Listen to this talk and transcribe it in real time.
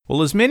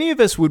Well, as many of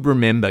us would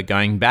remember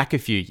going back a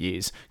few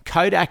years,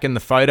 Kodak and the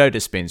photo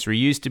dispensary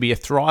used to be a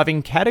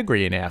thriving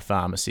category in our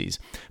pharmacies.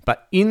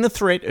 But in the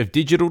threat of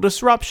digital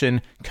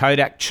disruption,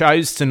 Kodak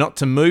chose not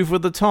to move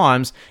with the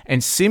times,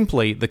 and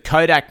simply the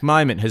Kodak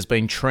moment has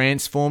been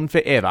transformed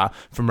forever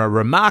from a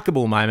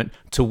remarkable moment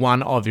to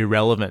one of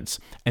irrelevance.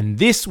 And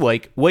this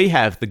week, we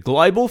have the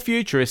global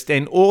futurist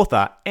and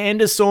author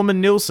Anders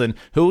Sorman-Nielsen,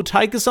 who will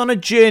take us on a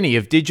journey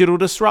of digital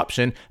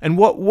disruption and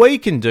what we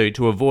can do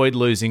to avoid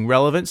losing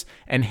relevance,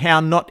 and how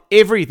not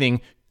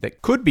everything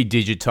that could be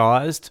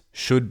digitized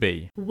should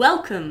be.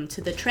 Welcome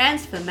to the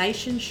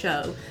Transformation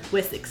Show,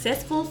 where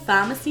successful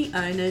pharmacy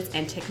owners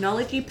and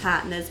technology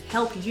partners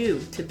help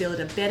you to build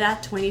a better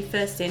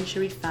 21st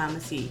century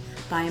pharmacy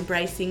by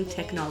embracing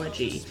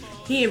technology.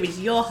 Here is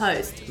your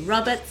host,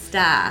 Robert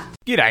Starr.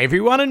 G'day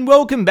everyone, and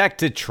welcome back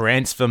to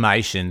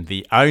Transformation,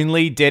 the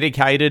only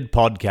dedicated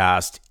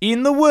podcast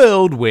in the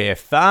world where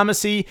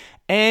pharmacy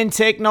and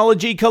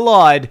technology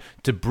collide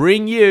to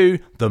bring you,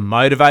 the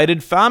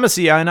motivated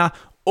pharmacy owner,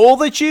 all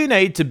that you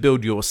need to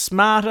build your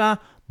smarter,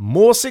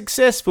 more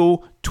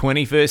successful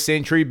 21st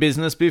century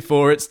business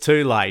before it's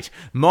too late.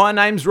 My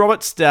name's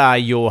Robert Starr,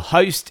 your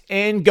host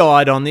and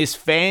guide on this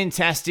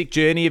fantastic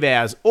journey of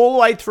ours, all the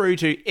way through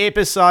to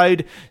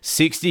episode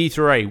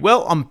 63.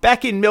 Well, I'm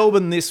back in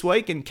Melbourne this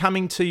week and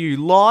coming to you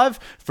live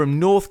from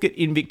Northcote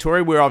in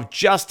Victoria, where I've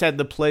just had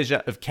the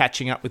pleasure of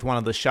catching up with one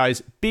of the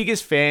show's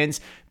biggest fans,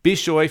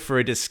 Bishoy, for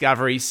a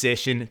discovery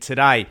session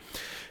today.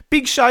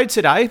 Big show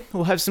today.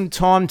 We'll have some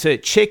time to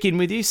check in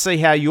with you, see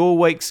how your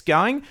week's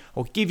going.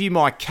 I'll give you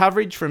my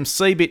coverage from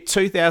CeBIT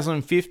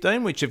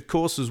 2015, which of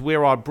course was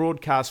where I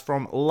broadcast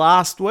from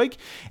last week.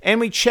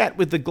 And we chat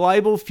with the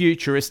global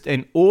futurist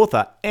and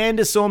author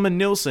Anders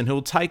Sorman-Nielsen, who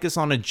will take us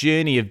on a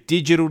journey of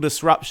digital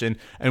disruption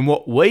and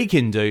what we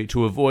can do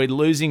to avoid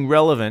losing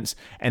relevance,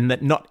 and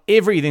that not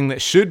everything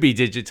that should be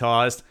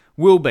digitized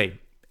will be.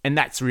 And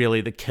that's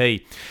really the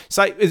key.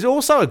 So there's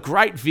also a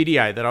great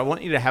video that I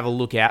want you to have a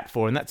look out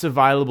for, and that's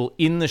available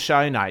in the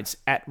show notes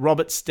at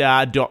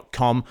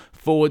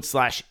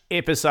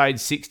robertstar.com/episode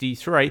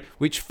 63,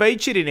 which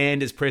featured in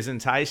Anders'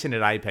 presentation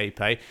at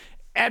APP.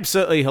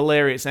 Absolutely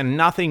hilarious, and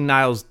nothing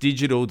nails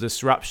digital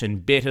disruption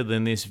better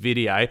than this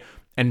video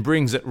and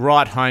brings it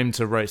right home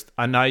to roost.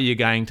 I know you're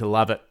going to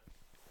love it.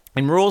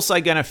 And we're also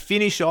going to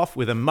finish off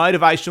with a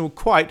motivational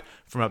quote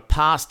from a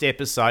past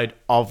episode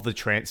of the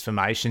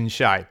Transformation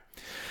Show.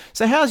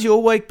 So how's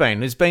your week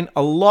been? There's been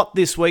a lot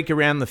this week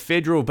around the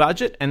federal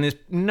budget, and there's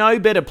no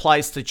better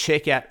place to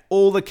check out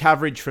all the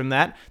coverage from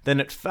that than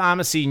at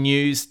Pharmacy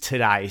News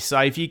today. So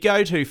if you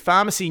go to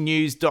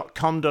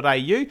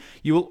pharmacynews.com.au,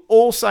 you will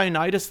also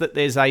notice that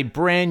there's a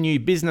brand new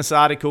business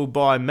article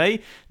by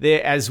me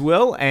there as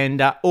well,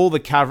 and all the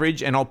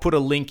coverage, and I'll put a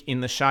link in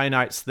the show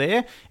notes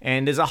there,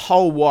 and there's a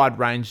whole wide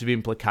range of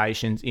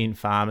implications in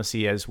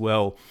pharmacy as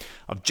well.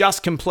 I've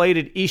just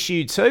completed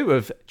issue 2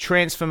 of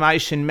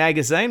Transformation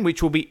Magazine,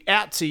 which will be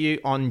out to you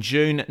on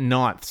June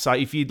 9th. So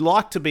if you'd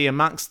like to be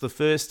amongst the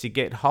first to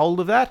get hold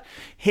of that,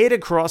 head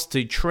across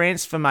to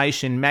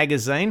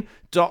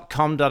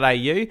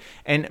transformationmagazine.com.au,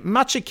 and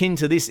much akin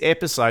to this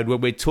episode where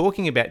we're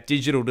talking about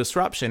digital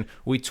disruption,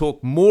 we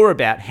talk more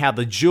about how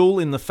the jewel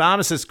in the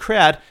pharmacist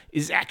crowd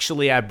is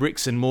actually our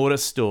bricks and mortar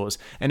stores.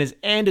 And as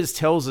Anders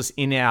tells us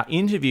in our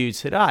interview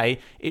today,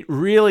 it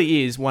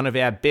really is one of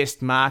our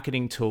best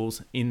marketing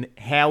tools in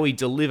how we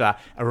deliver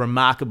a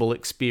remarkable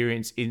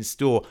experience in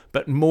store.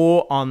 But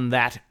more on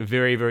that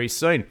very, very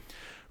soon.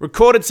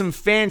 Recorded some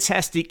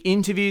fantastic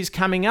interviews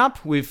coming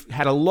up. We've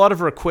had a lot of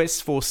requests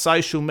for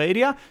social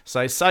media.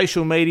 So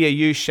social media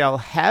you shall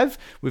have.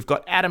 We've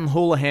got Adam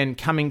Houlihan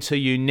coming to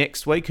you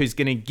next week, who's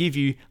going to give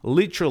you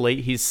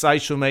literally his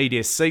social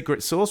media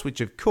secret sauce,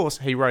 which of course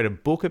he wrote a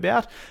book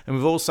about. And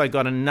we've also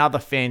got another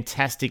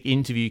fantastic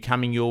interview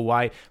coming your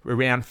way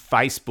around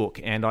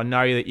Facebook. And I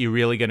know that you're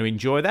really going to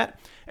enjoy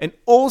that. And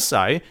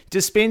also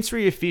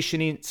dispensary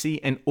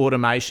efficiency and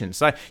automation.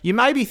 So you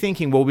may be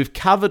thinking, well, we've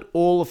covered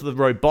all of the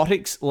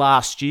robotics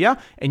last year.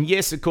 And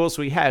yes, of course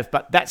we have,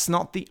 but that's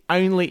not the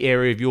only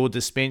area of your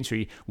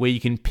dispensary where you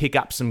can pick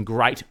up some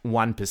great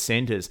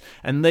 1%ers.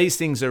 And these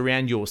things are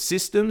around your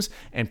systems,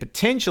 and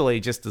potentially,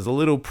 just as a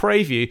little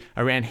preview,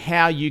 around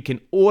how you can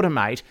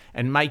automate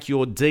and make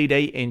your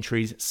DD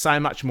entries so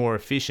much more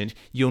efficient.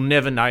 You'll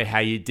never know how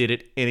you did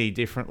it any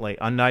differently.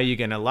 I know you're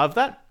going to love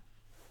that.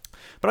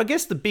 But I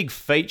guess the big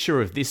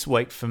feature of this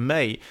week for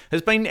me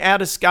has been our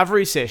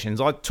discovery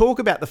sessions. I talk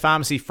about the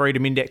Pharmacy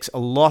Freedom Index a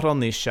lot on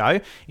this show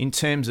in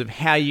terms of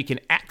how you can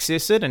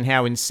access it and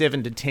how in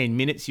 7 to 10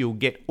 minutes you'll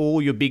get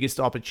all your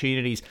biggest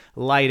opportunities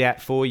laid out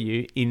for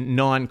you in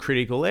 9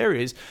 critical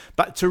areas.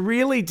 But to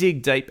really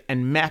dig deep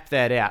and map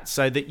that out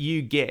so that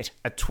you get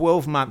a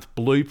 12-month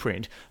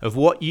blueprint of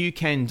what you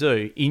can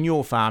do in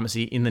your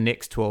pharmacy in the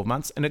next 12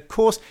 months. And of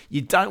course,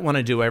 you don't want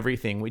to do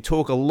everything. We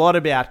talk a lot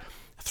about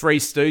Three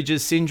Stooges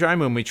syndrome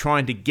when we're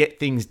trying to get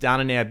things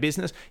done in our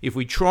business. If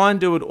we try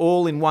and do it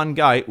all in one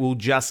go, we'll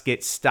just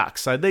get stuck.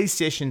 So these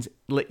sessions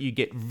let you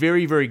get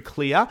very, very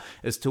clear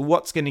as to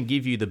what's going to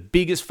give you the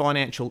biggest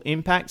financial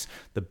impacts,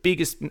 the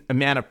biggest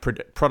amount of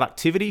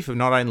productivity for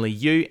not only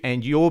you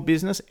and your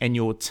business and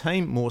your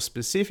team more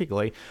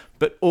specifically,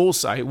 but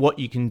also what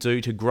you can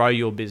do to grow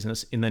your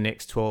business in the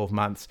next 12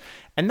 months.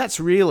 And that's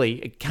really,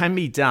 it can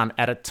be done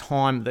at a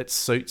time that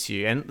suits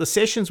you. And the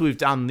sessions we've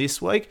done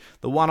this week,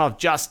 the one I've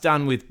just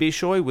done with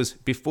Bishoy was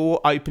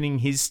before opening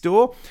his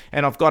store.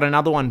 And I've got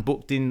another one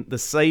booked in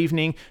this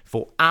evening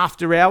for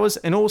after hours,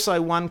 and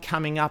also one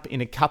coming up in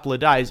a couple of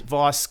days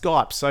via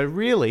Skype. So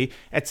really,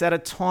 it's at a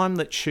time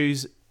that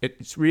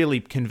it's really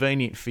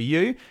convenient for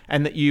you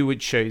and that you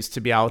would choose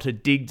to be able to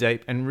dig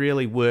deep and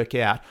really work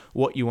out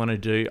what you want to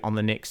do on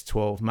the next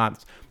 12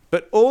 months.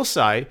 But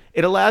also,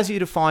 it allows you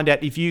to find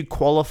out if you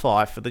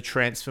qualify for the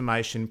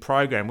transformation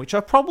program, which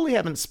I probably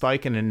haven't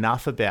spoken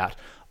enough about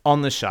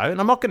on the show. And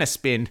I'm not going to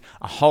spend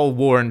a whole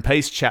War and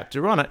Peace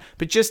chapter on it,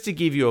 but just to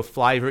give you a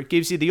flavour, it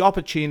gives you the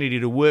opportunity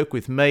to work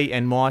with me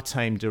and my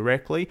team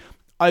directly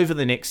over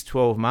the next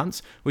 12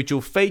 months, which will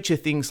feature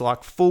things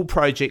like full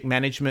project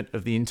management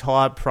of the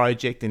entire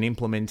project and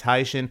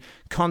implementation,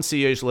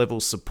 concierge level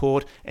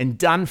support, and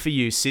done for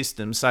you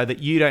systems so that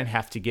you don't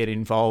have to get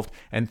involved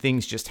and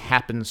things just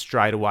happen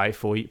straight away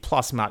for you,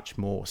 plus much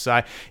more.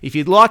 So if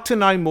you'd like to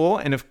know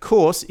more, and of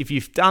course, if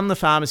you've done the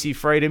Pharmacy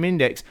Freedom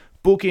Index,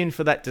 book in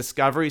for that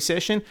discovery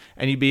session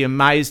and you'd be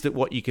amazed at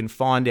what you can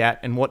find out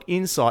and what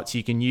insights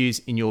you can use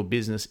in your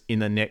business in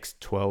the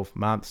next 12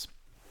 months.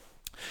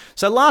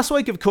 So last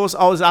week, of course,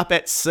 I was up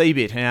at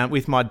CeBIT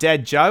with my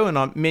dad, Joe, and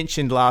I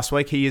mentioned last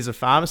week he is a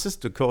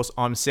pharmacist. Of course,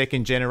 I'm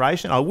second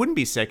generation. I wouldn't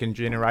be second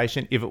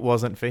generation if it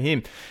wasn't for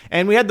him.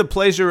 And we had the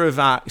pleasure of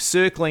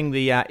circling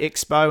the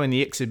expo and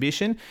the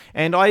exhibition,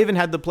 and I even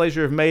had the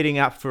pleasure of meeting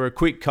up for a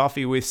quick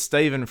coffee with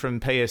Stephen from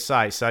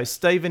PSA. So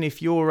Stephen,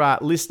 if you're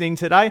listening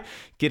today,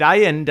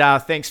 g'day,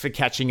 and thanks for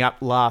catching up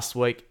last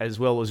week as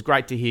well. It was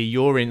great to hear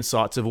your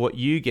insights of what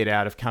you get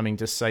out of coming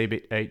to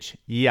CeBIT each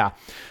year.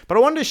 But I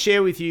wanted to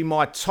share with you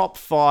my top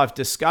 5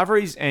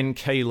 discoveries and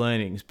key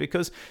learnings,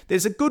 because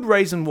there's a good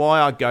reason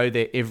why I go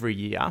there every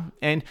year,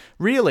 and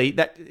really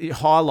that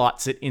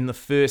highlights it in the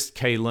first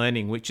key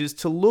learning, which is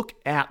to look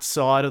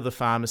outside of the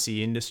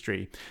pharmacy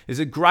industry. There's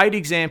a great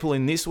example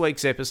in this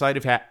week's episode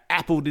of how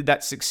Apple did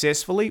that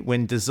successfully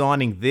when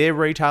designing their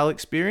retail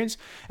experience,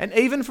 and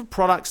even for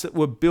products that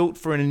were built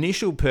for an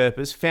initial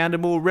purpose found a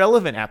more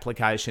relevant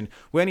application.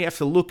 We only have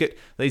to look at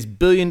these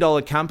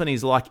billion-dollar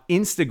companies like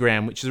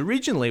Instagram, which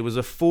originally was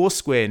a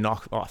Foursquare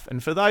knockoff.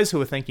 And for those who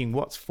are thinking,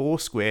 what's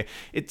Foursquare?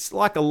 It's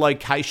like a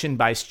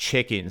location-based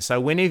check-in. So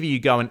whenever you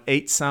go and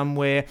eat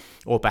somewhere,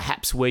 or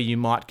perhaps where you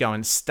might go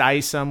and stay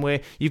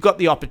somewhere, you've got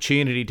the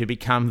opportunity to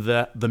become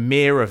the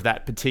mayor of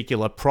that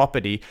particular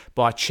property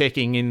by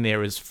checking in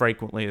there as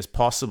frequently as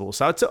possible.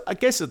 So I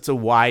guess it's a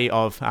way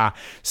of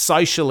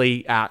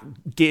socially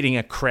getting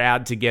a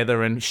crowd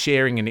together and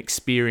sharing an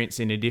experience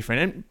in a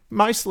different, and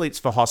mostly it's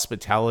for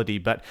hospitality,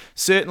 but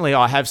certainly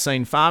I have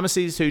seen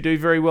pharmacies who do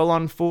very well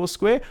on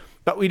Foursquare.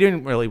 But we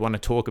didn't really want to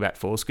talk about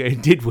Foursquare,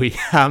 did we?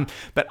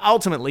 But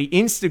ultimately,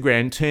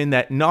 Instagram turned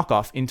that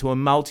knockoff into a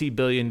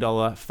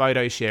multi-billion-dollar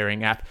photo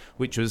sharing app,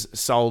 which was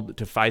sold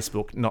to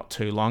Facebook not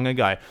too long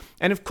ago.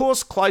 And of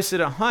course, closer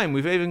to home,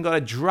 we've even got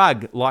a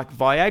drug like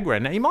Viagra.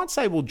 Now, you might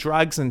say, well,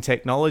 drugs and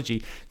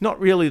technology, not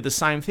really the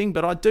same thing,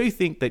 but I do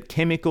think that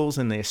chemicals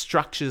and their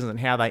structures and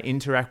how they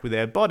interact with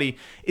our body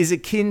is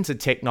akin to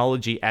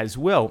technology as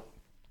well.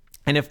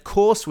 And of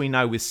course, we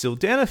know with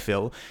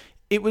sildenafil,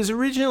 it was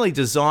originally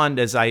designed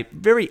as a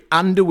very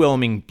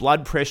underwhelming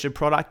blood pressure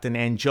product and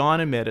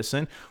angina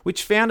medicine,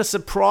 which found a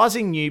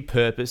surprising new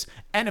purpose.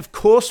 And of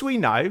course, we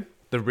know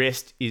the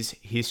rest is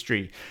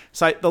history.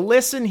 So the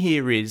lesson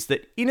here is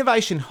that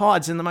innovation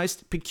hides in the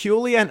most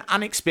peculiar and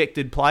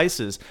unexpected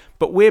places,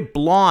 but we're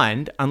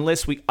blind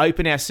unless we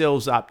open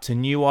ourselves up to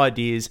new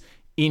ideas,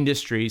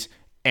 industries,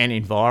 and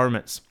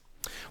environments.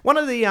 One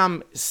of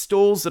the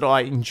stalls that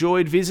I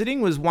enjoyed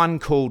visiting was one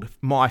called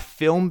My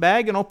Film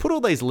Bag, and I'll put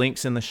all these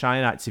links in the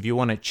show notes if you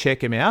want to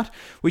check them out,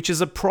 which is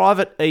a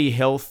private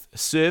e-health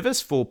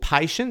service for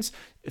patients.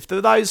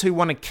 For those who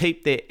want to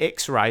keep their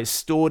x-rays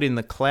stored in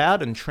the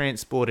cloud and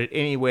transported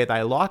anywhere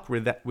they like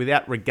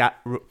without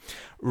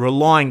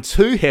relying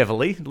too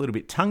heavily, a little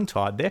bit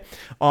tongue-tied there,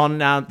 on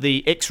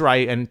the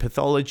x-ray and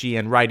pathology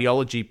and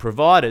radiology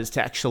providers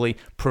to actually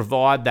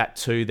provide that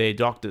to their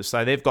doctors.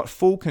 So they've got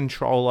full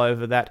control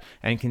over that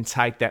and can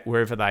take that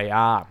wherever they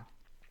are.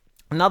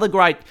 Another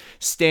great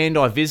stand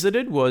I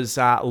visited was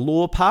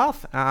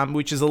LawPath,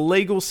 which is a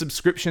legal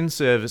subscription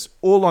service,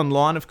 all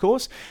online, of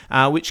course,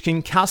 which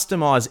can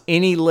customize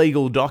any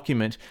legal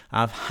document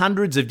of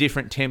hundreds of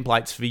different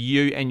templates for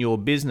you and your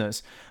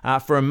business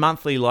for a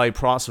monthly low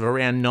price of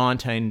around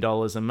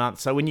 $19 a month.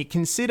 So when you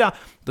consider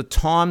the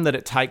time that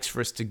it takes for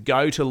us to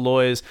go to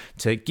lawyers,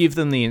 to give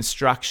them the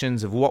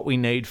instructions of what we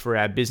need for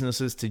our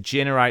businesses, to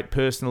generate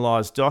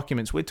personalized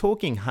documents, we're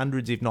talking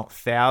hundreds, if not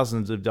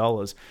thousands of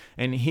dollars.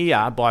 And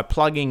here, by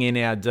plugging in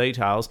our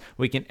details,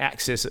 we can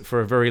access it for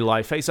a very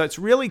low fee. So it's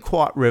really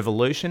quite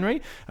revolutionary,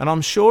 and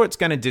I'm sure it's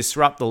going to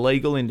disrupt the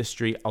legal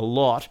industry a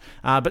lot,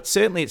 but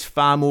certainly it's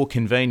far more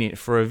convenient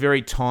for a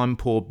very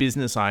time-poor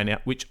business owner,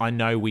 which I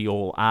know we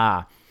all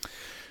are.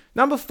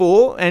 Number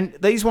 4, and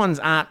these ones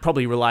aren't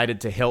probably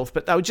related to health,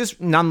 but they were just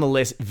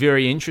nonetheless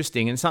very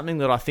interesting and something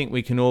that I think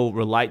we can all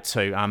relate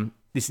to.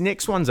 This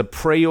next one's a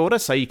pre-order,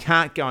 so you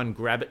can't go and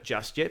grab it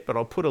just yet, but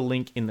I'll put a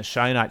link in the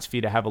show notes for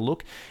you to have a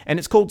look. And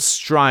it's called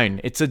Strone.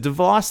 It's a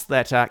device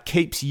that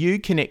keeps you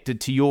connected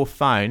to your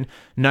phone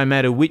no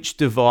matter which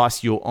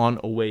device you're on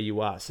or where you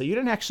are. So you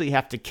don't actually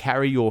have to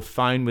carry your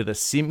phone with a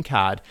SIM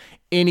card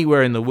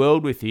anywhere in the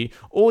world with you.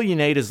 All you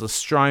need is the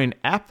Strone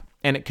app,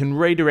 and it can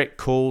redirect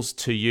calls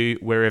to you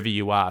wherever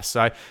you are.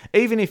 So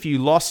even if you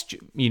lost,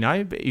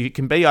 you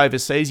can be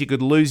overseas, you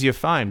could lose your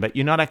phone, but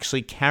you're not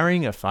actually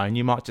carrying a phone.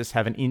 You might just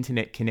have an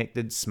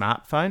internet-connected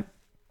smartphone,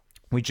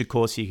 which of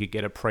course you could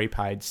get a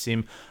prepaid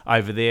SIM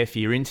over there for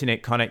your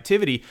internet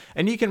connectivity,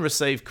 and you can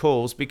receive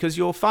calls because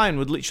your phone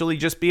would literally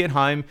just be at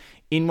home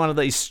in one of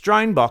these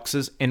Strone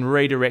boxes and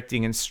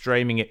redirecting and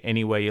streaming it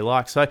anywhere you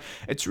like. So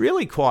it's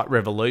really quite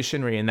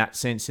revolutionary in that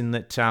sense, in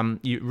that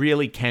you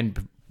really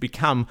can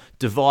become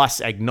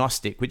device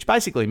agnostic, which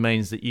basically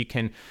means that you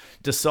can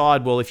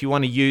decide, well, if you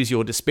want to use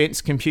your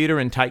dispense computer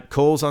and take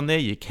calls on there,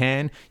 you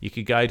can. You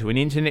could go to an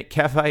internet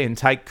cafe and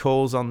take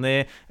calls on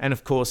there, and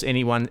of course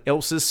anyone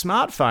else's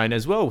smartphone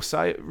as well.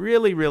 So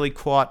really, really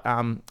quite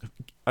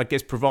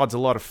provides a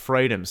lot of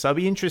freedom. So it'll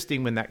be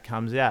interesting when that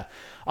comes out.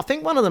 I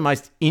think one of the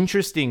most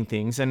interesting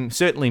things, and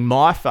certainly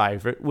my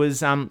favourite, was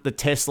the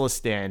Tesla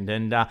stand.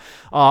 And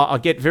I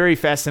get very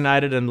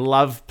fascinated and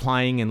love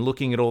playing and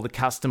looking at all the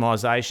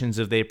customisations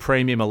of their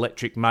premium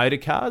electric motor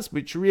cars,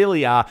 which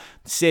really are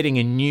setting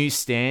a new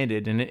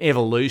standard and an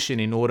evolution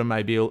in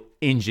automobile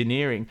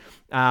engineering,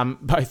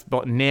 both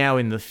now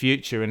in the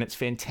future. And it's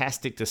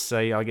fantastic to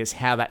see, I guess,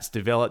 how that's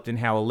developed and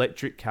how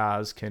electric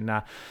cars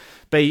can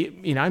be,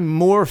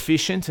 more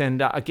efficient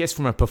and I guess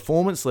from a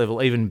performance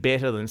level even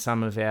better than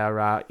some of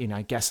our,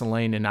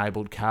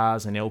 gasoline-enabled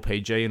cars and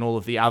LPG and all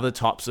of the other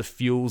types of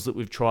fuels that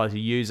we've tried to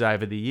use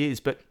over the years.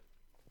 But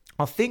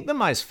I think the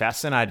most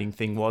fascinating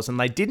thing was, and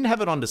they didn't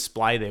have it on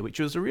display there, which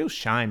was a real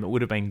shame. It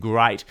would have been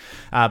great.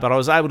 But I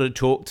was able to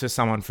talk to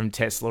someone from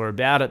Tesla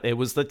about it. There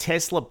was the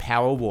Tesla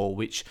Powerwall,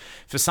 which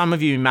for some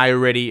of you may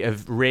already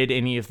have read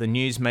any of the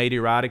news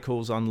media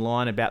articles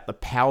online about the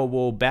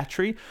Powerwall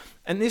battery.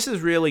 And this is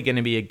really going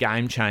to be a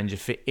game changer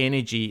for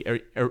energy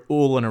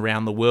all and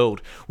around the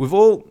world. We've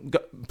all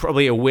got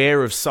probably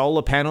aware of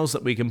solar panels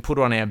that we can put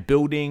on our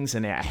buildings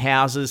and our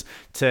houses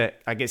to,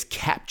 I guess,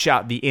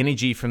 capture the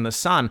energy from the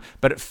sun,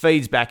 but it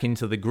feeds back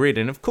into the grid.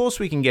 And of course,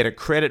 we can get a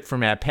credit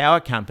from our power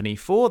company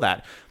for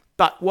that.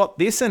 But what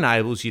this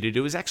enables you to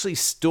do is actually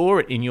store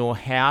it in your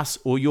house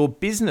or your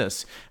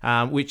business,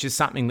 which is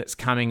something that's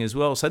coming as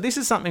well. So this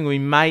is something we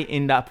may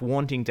end up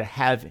wanting to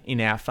have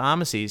in our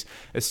pharmacies,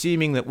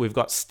 assuming that we've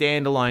got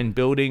standalone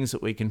buildings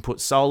that we can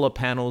put solar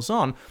panels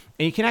on.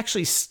 And you can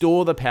actually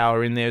store the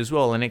power in there as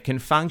well, and it can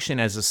function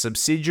as a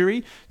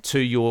subsidiary to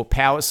your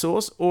power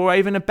source or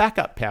even a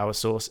backup power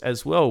source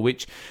as well,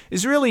 which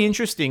is really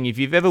interesting. If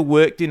you've ever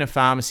worked in a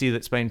pharmacy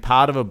that's been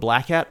part of a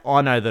blackout,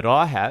 I know that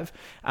I have,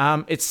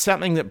 it's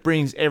something that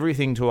brings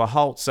everything to a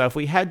halt. So if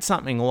we had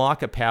something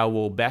like a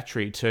Powerwall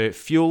battery to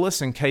fuel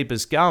us and keep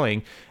us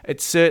going,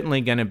 it's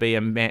certainly going to be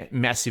a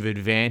massive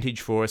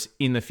advantage for us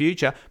in the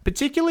future,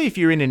 particularly if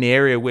you're in an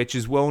area which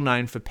is well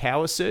known for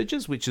power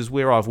surges, which is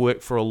where I've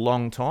worked for a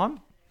long time.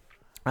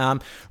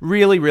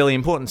 Really, really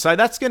important. So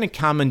that's going to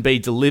come and be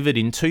delivered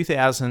in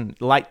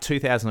late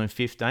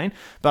 2015.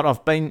 But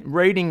I've been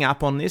reading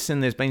up on this,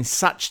 and there's been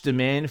such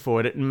demand for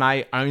it, it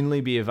may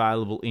only be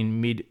available in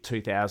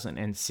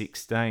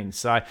mid-2016.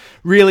 So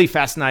really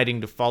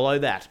fascinating to follow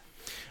that.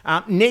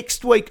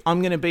 Next week,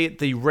 I'm going to be at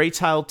the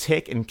Retail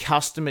Tech and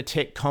Customer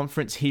Tech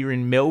Conference here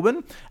in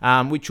Melbourne,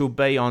 which will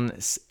be on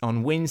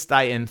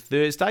Wednesday and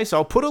Thursday. So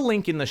I'll put a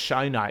link in the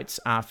show notes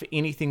for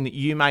anything that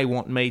you may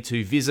want me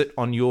to visit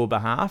on your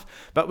behalf.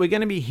 But we're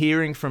going to be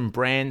hearing from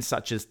brands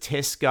such as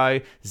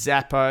Tesco,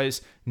 Zappos,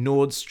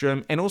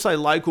 Nordstrom, and also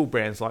local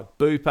brands like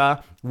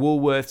Bupa,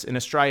 Woolworths, and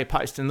Australia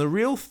Post. And the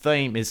real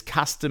theme is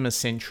customer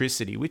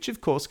centricity, which of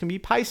course can be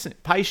patient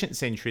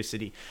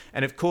centricity.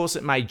 And of course,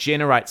 it may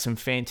generate some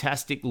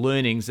fantastic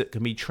learnings that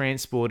can be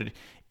transported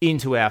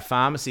into our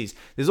pharmacies.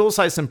 There's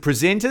also some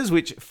presenters,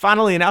 which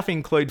funnily enough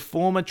include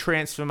former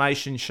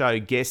Transformation Show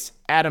guests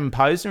Adam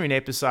Posner in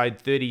episode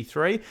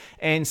 33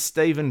 and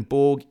Stephen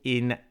Borg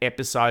in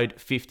episode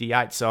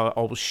 58. So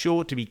I'll be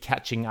sure to be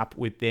catching up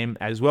with them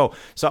as well.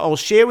 So I'll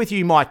share with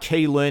you my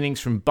key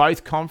learnings from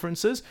both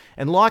conferences.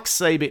 And like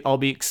CeBIT, I'll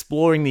be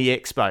exploring the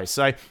expo.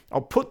 So I'll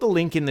put the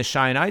link in the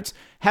show notes.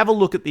 Have a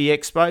look at the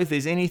expo. If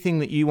there's anything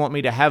that you want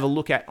me to have a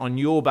look at on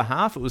your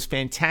behalf, it was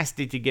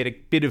fantastic to get a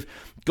bit of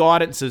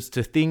guidance as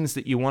to things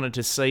that you wanted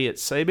to see at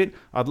CeBIT.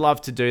 I'd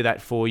love to do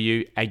that for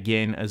you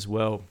again as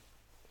well.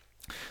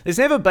 There's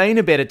never been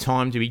a better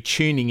time to be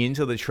tuning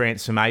into the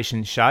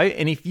Transformation Show,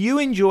 and if you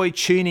enjoy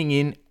tuning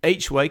in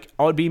each week,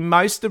 I would be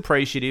most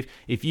appreciative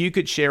if you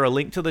could share a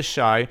link to the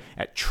show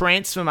at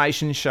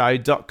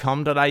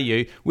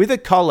transformationshow.com.au with a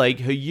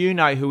colleague who you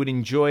know who would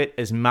enjoy it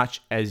as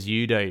much as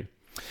you do.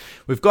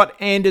 We've got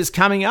Anders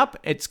coming up.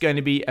 It's going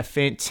to be a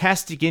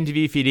fantastic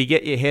interview for you to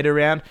get your head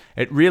around.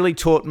 It really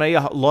taught me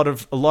a lot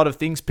of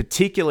things,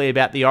 particularly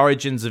about the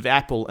origins of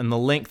Apple and the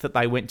length that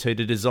they went to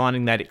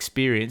designing that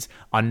experience.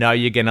 I know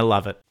you're going to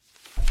love it.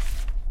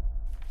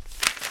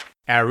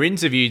 Our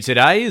interview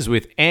today is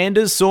with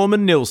Anders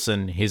Sorman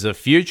Nilsson. He's a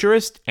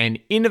futurist and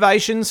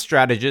innovation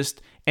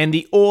strategist and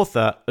the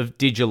author of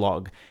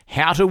Digilog,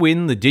 How to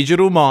Win the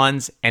Digital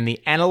Minds and the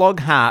Analog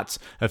Hearts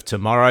of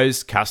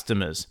Tomorrow's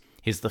Customers.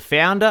 He's the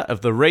founder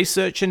of the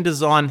research and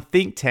design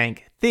think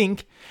tank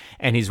Think,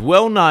 and he's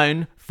well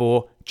known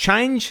for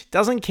change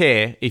doesn't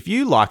care if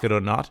you like it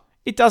or not.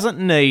 It doesn't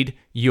need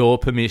your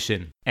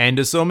permission.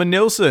 Anders Sorman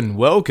Nilsson,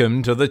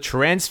 welcome to the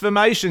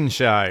Transformation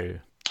Show.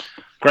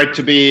 Great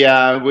to be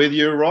with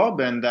you, Rob,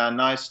 and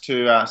nice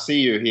to see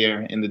you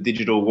here in the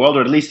digital world,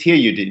 or at least hear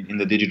you in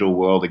the digital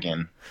world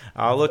again.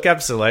 Oh, look,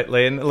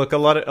 absolutely. And look, a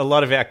lot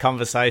of our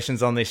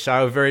conversations on this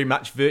show are very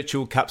much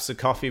virtual cups of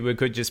coffee. We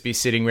could just be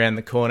sitting around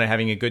the corner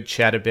having a good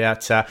chat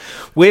about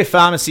where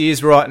pharmacy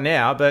is right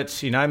now,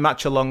 but,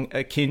 much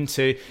akin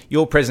to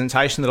your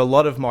presentation that a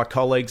lot of my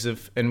colleagues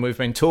have, and we've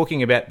been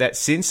talking about that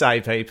since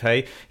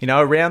APP,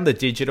 around the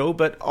digital.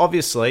 But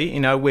obviously,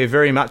 we're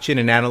very much in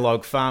an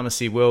analog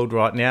pharmacy world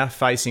right now,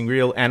 facing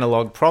real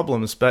analog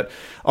problems. But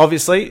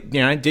obviously,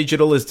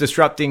 digital is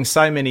disrupting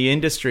so many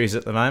industries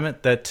at the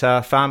moment that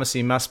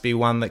pharmacy must be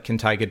one that can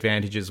take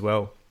advantage as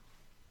well.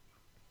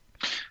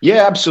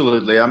 Yeah,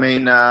 absolutely. I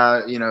mean,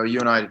 you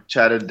and I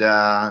chatted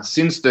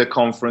since the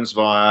conference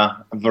via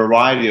a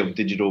variety of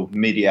digital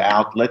media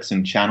outlets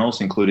and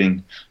channels,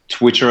 including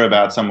Twitter,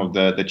 about some of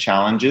the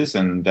challenges.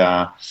 And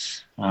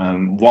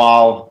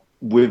while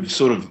we've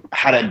sort of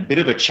had a bit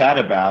of a chat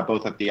about,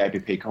 both at the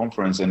APP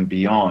conference and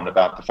beyond,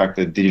 about the fact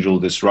that digital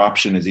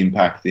disruption is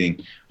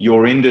impacting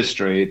your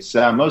industry, it's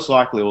most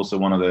likely also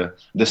one of the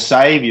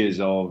saviors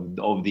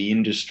of the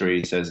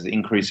industry, as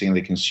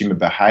increasingly consumer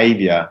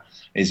behavior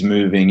is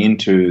moving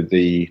into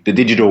the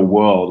digital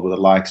world, with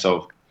the likes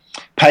of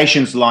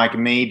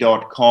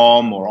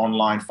patientslikeme.com or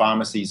online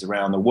pharmacies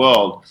around the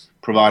world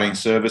providing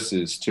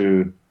services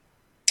to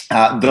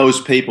those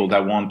people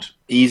that want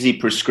easy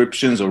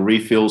prescriptions or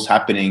refills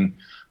happening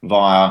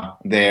via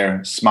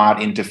their smart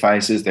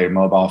interfaces, their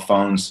mobile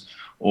phones,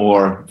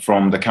 or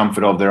from the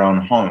comfort of their own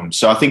home.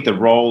 So I think the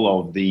role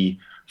of the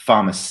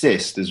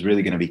pharmacist is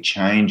really going to be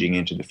changing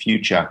into the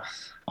future.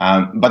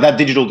 But that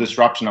digital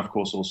disruption, of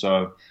course,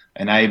 also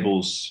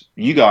enables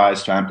you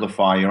guys to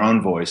amplify your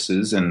own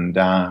voices and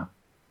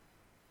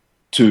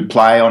to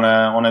play on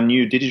a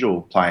new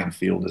digital playing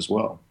field as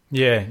well.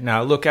 Yeah,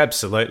 no, look,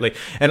 absolutely.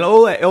 And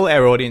all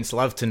our audience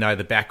love to know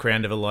the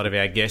background of a lot of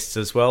our guests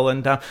as well.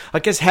 And I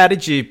guess, how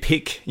did you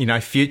pick,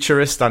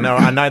 futurist? I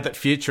know that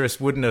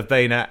futurist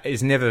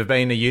is never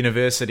been a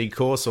university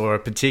course or a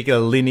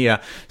particular linear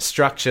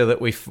structure that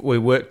we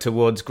work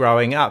towards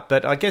growing up.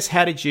 But I guess,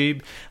 how did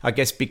you,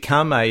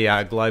 become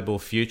a global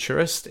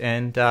futurist?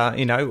 And,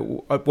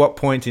 at what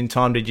point in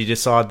time did you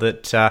decide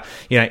that,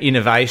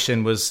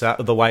 innovation was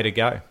the way to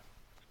go?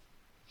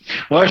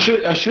 Well, I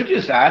should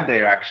just add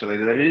there, actually,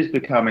 that it is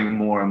becoming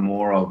more and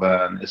more of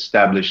an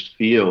established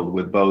field,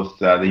 with both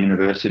the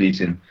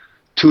universities in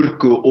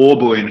Turku,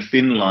 Åbo in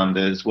Finland,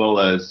 as well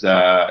as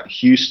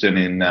Houston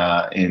in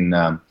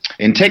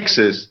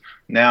Texas,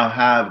 now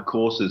have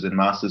courses and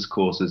master's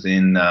courses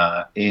in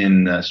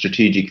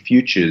strategic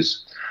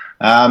futures.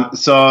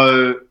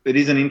 So it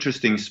is an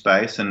interesting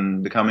space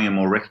and becoming a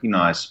more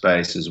recognized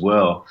space as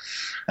well.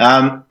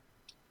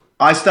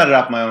 I started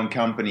up my own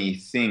company,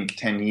 Think,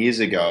 10 years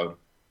ago.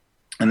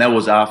 And that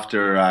was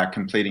after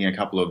completing a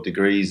couple of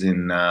degrees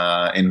in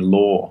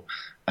law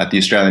at the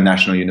Australian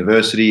National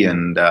University,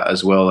 and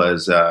as well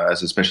as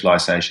a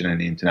specialisation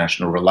in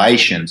international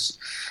relations.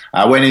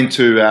 I went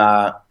into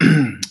a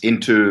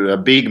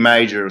big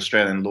major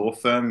Australian law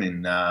firm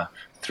in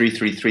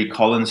 333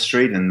 Collins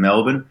Street in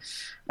Melbourne.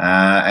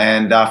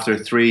 And after a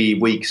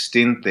 3-week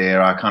stint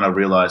there, I kind of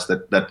realised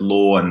that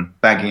law and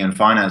banking and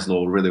finance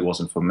law really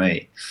wasn't for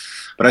me.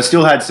 But I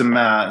still had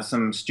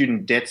some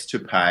student debts to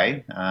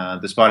pay.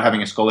 Despite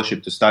having a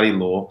scholarship to study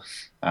law,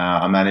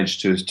 I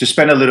managed to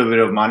spend a little bit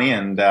of money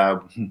and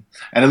a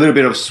little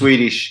bit of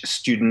Swedish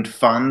student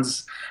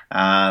funds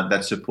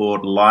that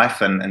support life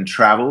and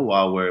travel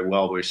while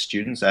we're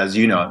students, as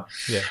you know.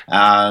 Yeah.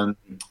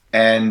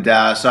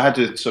 So I had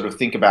to sort of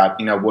think about,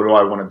 what do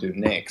I want to do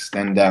next?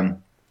 And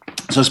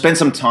so I spent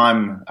some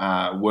time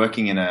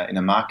working in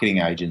a marketing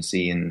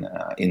agency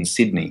in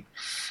Sydney.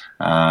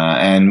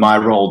 And my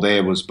role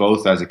there was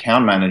both as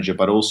account manager,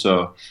 but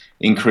also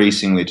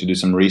increasingly to do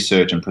some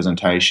research and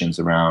presentations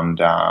around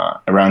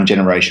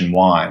Generation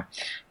Y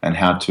and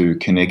how to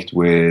connect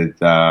with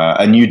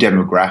a new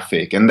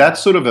demographic. And that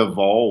sort of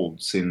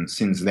evolved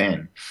since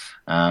then.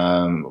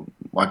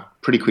 I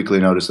pretty quickly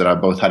noticed that I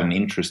both had an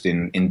interest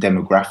in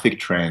demographic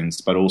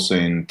trends, but also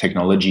in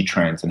technology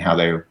trends and how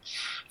they're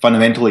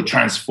fundamentally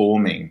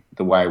transforming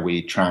the way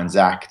we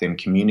transact and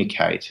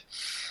communicate.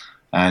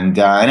 And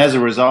as a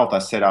result, I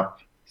set up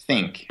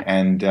Think,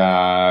 and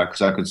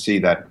because I could see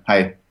that,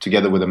 hey,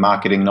 together with the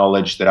marketing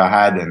knowledge that I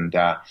had, and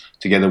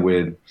together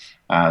with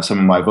some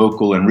of my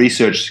vocal and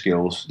research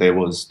skills, there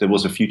was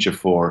a future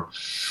for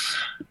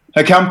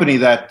a company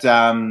that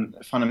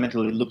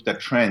fundamentally looked at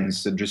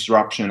trends, the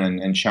disruption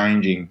and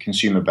changing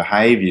consumer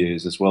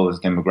behaviors, as well as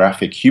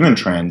demographic human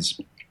trends,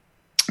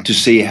 to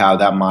see how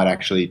that might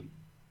actually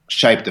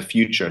shape the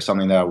future,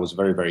 something that I was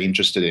very, very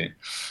interested in.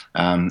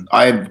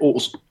 I've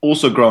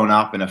also grown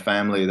up in a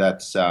family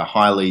that's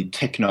highly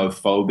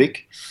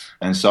technophobic,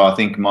 and so I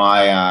think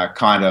my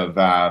kind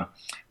of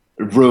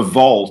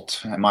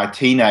revolt, my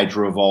teenage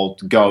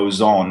revolt, goes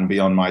on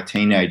beyond my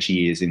teenage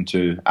years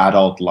into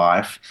adult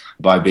life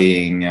by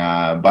being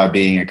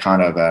a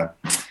kind of a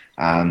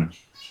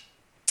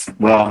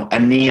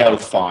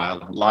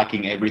neophile,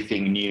 liking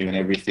everything new and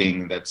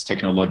everything that's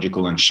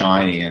technological and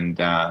shiny and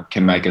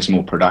can make us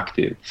more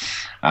productive.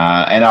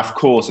 And of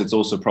course, it's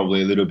also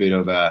probably a little bit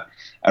of a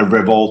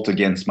revolt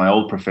against my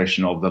old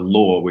profession of the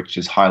law, which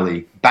is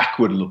highly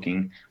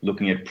backward-looking,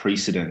 looking at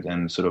precedent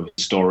and sort of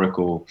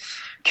historical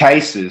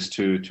cases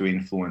to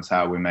influence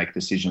how we make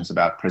decisions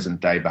about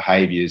present-day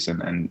behaviors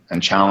and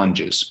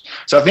challenges.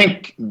 So I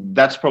think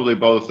that's probably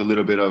both a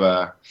little bit of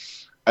a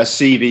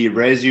CV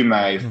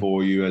resume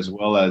for you, as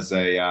well as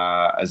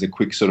a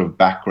quick sort of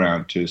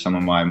background to some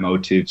of my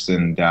motives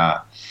and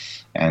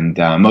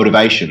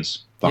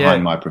motivations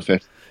behind my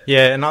profession.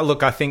 Yeah, and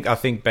I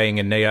think being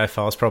a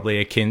neophile is probably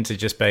akin to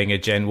just being a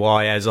Gen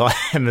Y, as I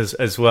am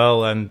as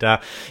well. And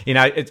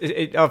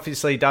it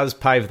obviously does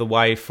pave the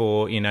way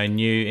for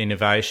new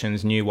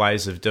innovations, new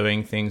ways of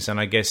doing things, and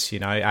I guess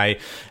a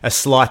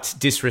slight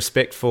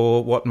disrespect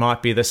for what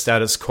might be the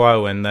status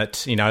quo, and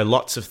that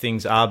lots of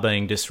things are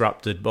being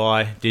disrupted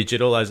by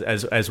digital,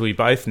 as we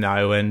both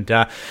know. And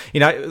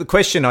the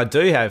question I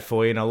do have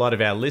for you, and a lot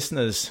of our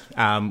listeners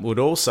would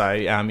also,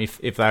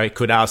 if they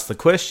could ask the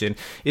question,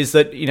 is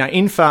that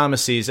in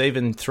pharmacies,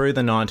 even through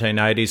the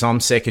 1980s,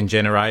 I'm second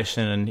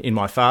generation, and in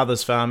my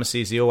father's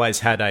pharmacies, he always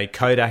had a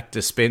Kodak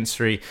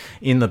dispensary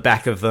in the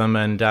back of them,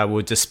 and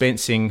were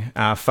dispensing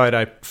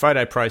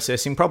photo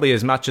processing, probably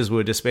as much as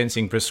we're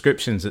dispensing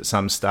prescriptions at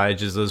some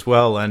stages as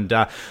well. And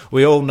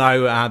we all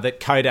know that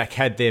Kodak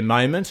had their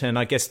moment, and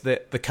I guess the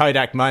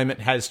Kodak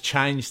moment has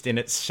changed in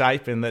its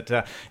shape, in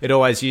that it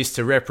always used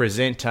to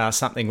represent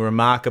something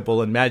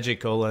remarkable and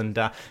magical, and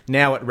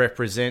now it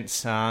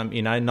represents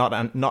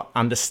not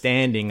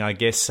understanding, I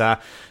guess,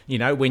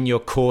 when you're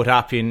caught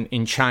up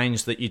in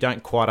change that you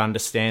don't quite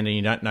understand and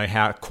you don't know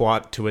how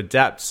quite to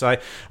adapt. So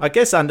I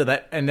guess in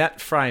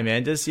that frame,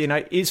 Anders,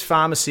 is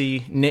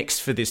pharmacy next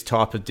for this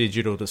type of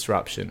digital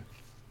disruption?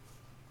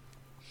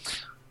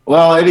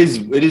 Well, it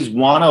is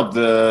one of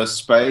the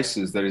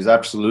spaces that is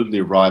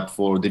absolutely ripe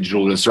for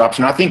digital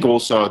disruption. I think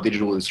also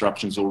digital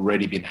disruption has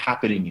already been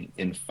happening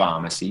in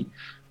pharmacy.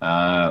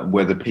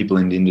 Whether people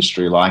in the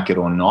industry like it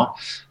or not,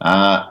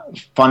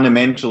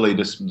 fundamentally,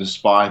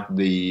 despite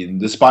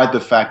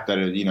the fact that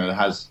it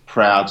has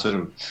proud sort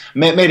of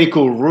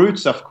medical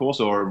roots, of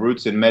course, or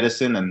roots in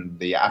medicine and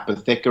the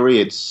apothecary,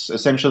 it's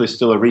essentially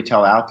still a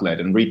retail outlet,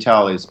 and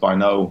retail is by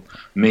no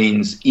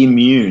means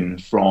immune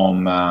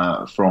from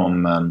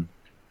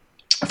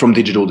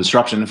digital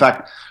disruption. In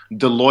fact,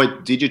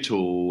 Deloitte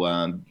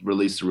Digital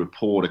released a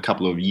report a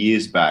couple of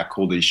years back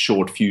called the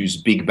Short Fuse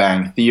Big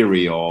Bang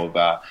Theory of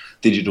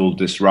digital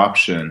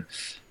disruption.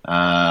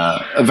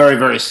 A very,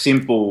 very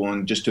simple,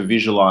 and just to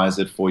visualize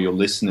it for your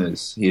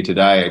listeners here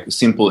today, a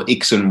simple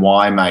X and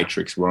Y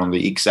matrix, where on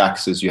the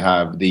X-axis you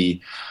have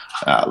the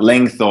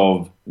length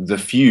of the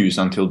fuse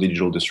until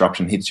digital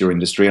disruption hits your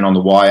industry, and on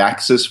the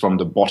Y-axis, from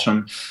the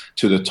bottom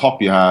to the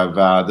top, you have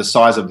the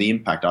size of the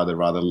impact, either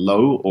rather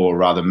low or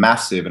rather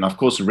massive. And of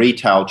course,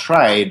 retail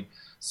trade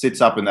sits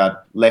up in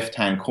that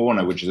left-hand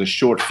corner, which is a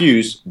short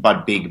fuse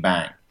but big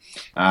bang.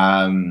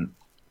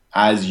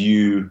 As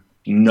you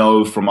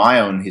know from my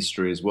own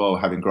history as well,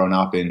 having grown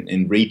up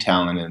in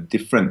retail and in a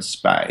different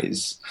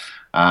space,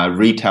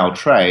 retail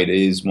trade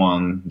is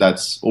one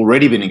that's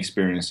already been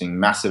experiencing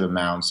massive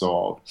amounts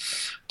of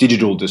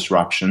digital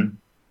disruption,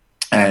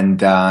 and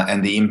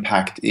the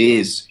impact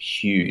is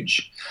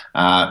huge.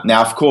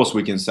 Now, of course,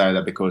 we can say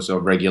that because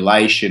of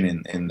regulation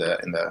in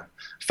the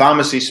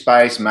pharmacy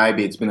space,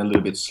 maybe it's been a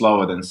little bit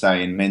slower than,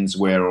 say, in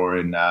menswear or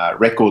in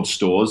record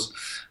stores,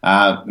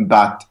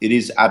 but it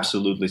is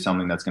absolutely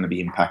something that's going to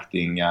be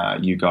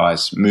impacting you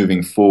guys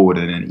moving forward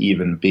in an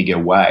even bigger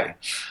way.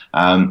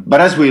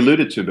 But as we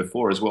alluded to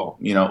before as well,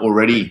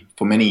 already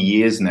for many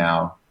years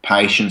now,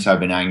 patients have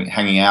been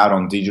hanging out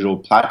on digital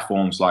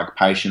platforms like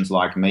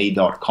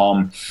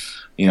patientslikeme.com,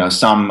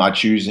 some are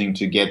choosing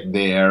to get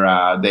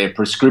their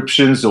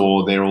prescriptions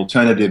or their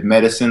alternative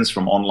medicines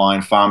from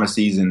online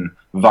pharmacies in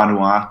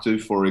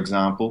Vanuatu, for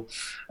example.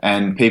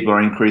 And people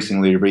are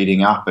increasingly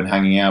reading up and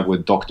hanging out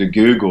with Dr.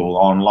 Google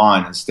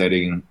online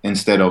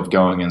instead of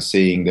going and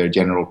seeing their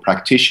general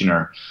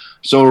practitioner.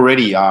 So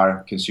already our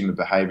consumer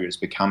behavior is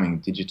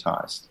becoming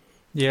digitized.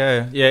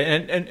 Yeah,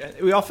 and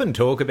we often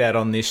talk about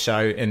on this show,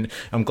 and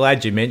I'm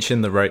glad you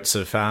mentioned the roots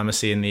of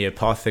pharmacy and the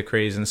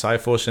apothecaries and so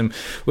forth. And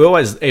we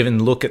always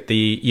even look at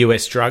the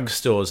US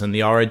drugstores and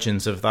the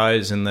origins of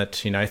those, and that,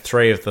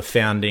 three of the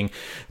founding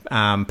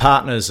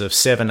partners of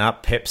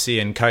 7-Up,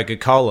 Pepsi and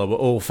Coca-Cola were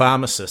all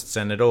pharmacists,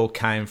 and it all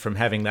came from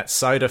having that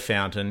soda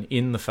fountain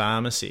in the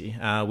pharmacy,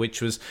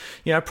 which was,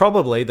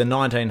 probably the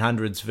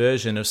 1900s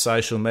version of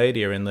social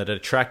media, in that it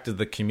attracted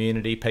the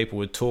community. People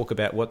would talk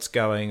about what's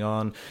going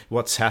on,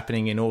 what's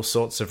happening in all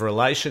sorts of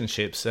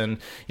relationships. And,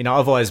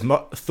 I've always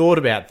thought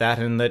about that,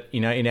 and that,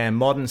 in our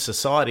modern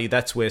society,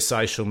 that's where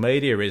social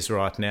media is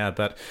right now.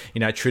 But,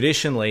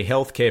 traditionally,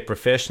 healthcare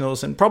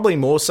professionals, and probably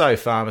more so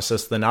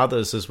pharmacists than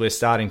others, as we're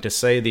starting to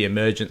see the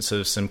emergence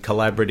of some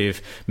collaborative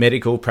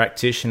medical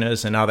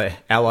practitioners and other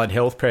allied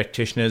health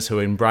practitioners who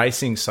are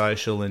embracing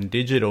social and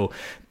digital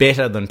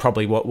better than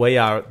probably what we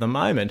are at the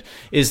moment,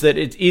 is that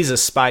it is a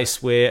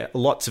space where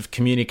lots of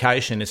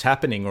communication is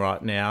happening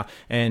right now,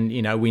 and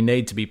we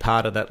need to be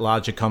part of that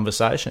larger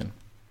conversation.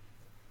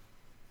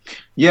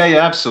 Yeah,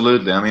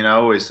 absolutely. I mean, I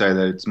always say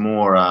that it's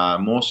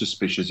more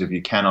suspicious if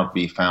you cannot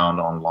be found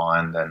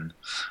online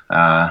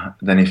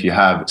than if you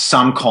have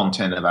some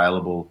content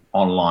available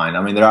online.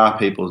 I mean, there are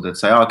people that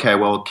say, okay,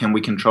 well, can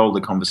we control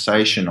the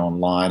conversation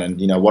online? And,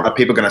 what are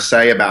people going to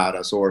say about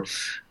us? Or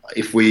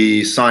if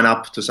we sign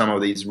up to some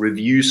of these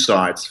review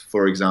sites,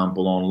 for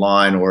example,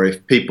 online, or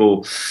if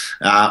people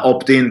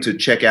opt in to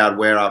check out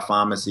where our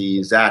pharmacy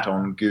is at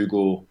on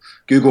Google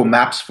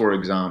Maps, for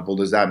example,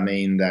 does that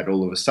mean that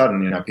all of a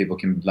sudden, people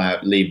can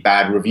leave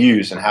bad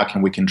reviews, and how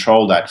can we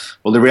control that?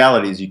 Well, the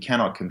reality is you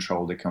cannot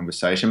control the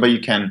conversation, but you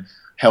can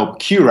help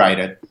curate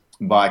it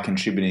by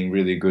contributing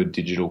really good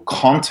digital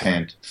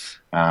content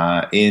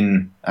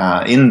in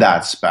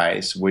that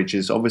space, which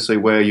is obviously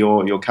where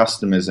your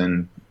customers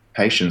and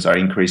patients are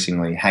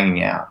increasingly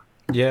hanging out.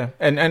 Yeah,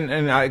 and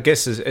I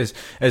guess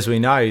as we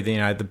know,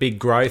 the big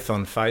growth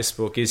on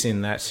Facebook is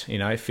in that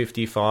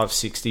 55,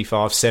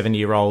 65,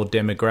 70-year-old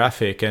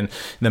demographic, and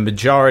the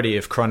majority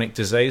of chronic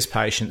disease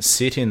patients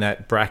sit in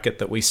that bracket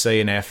that we see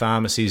in our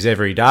pharmacies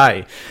every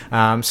day.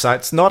 So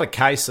it's not a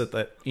case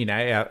that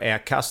our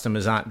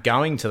customers aren't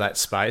going to that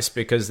space,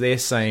 because they're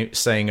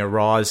seeing a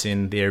rise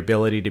in their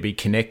ability to be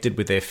connected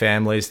with their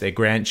families, their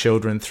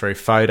grandchildren, through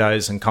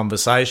photos and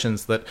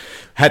conversations that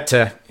had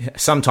to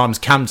sometimes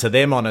come to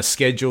them on a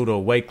scheduled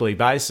or weekly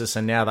basis,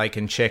 and now they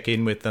can check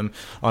in with them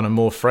on a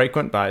more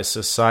frequent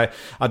basis. So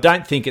I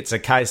don't think it's a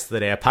case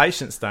that our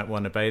patients don't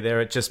want to be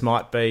there. It just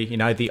might be,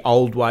 the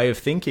old way of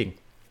thinking.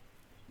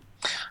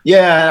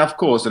 Yeah, of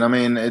course. And I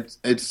mean,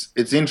 it's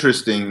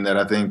interesting that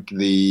I think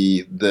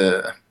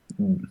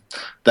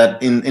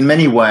that in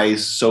many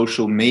ways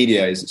social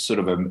media is sort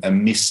of a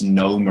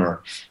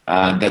misnomer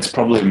that's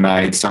probably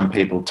made some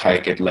people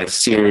take it less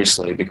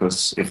seriously,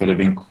 because if it had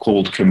been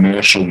called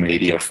commercial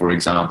media, for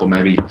example,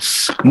 maybe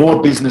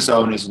more business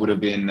owners would have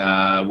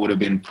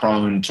been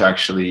prone to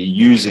actually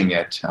using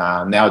it.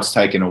 Now it's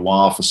taken a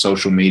while for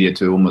social media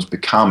to almost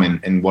become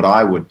in what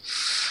I would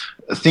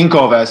think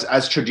of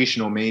as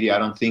traditional media. I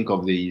don't think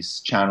of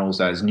these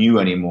channels as new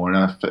anymore.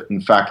 And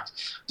in fact,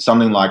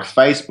 something like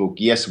Facebook,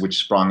 yes, which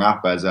sprung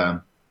up as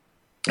a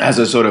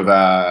sort of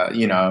a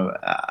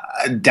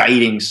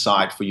dating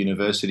site for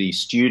university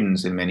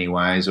students in many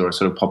ways, or a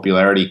sort of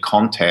popularity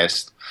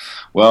contest.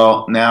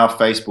 Well, now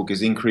Facebook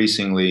is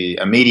increasingly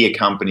a media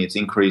company. It's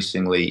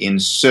increasingly in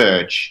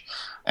search,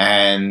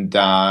 and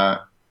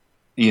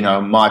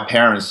my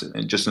parents,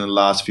 just in the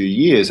last few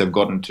years, have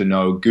gotten to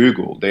know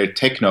Google. They're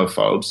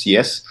technophobes,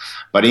 yes,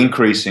 but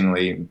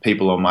increasingly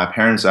people of my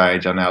parents'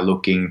 age are now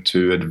looking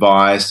to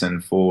advice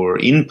and for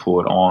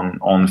input on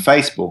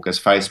Facebook, as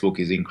Facebook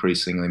is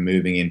increasingly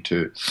moving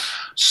into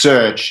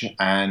search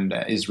and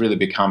is really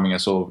becoming a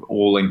sort of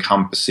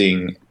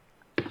all-encompassing,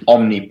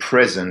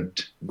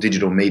 omnipresent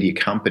digital media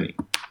company.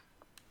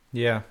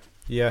 Yeah.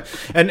 Yeah,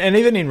 and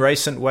even in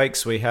recent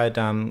weeks, we had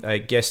a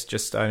guest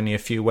just only a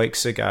few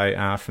weeks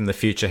ago from the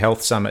Future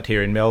Health Summit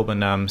here in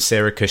Melbourne,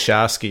 Sarah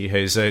Kosharski,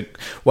 who's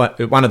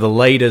one of the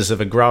leaders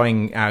of a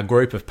growing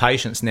group of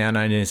patients now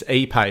known as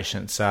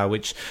e-patients,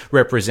 which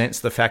represents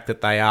the fact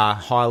that they are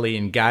highly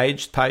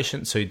engaged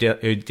patients who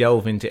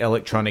delve into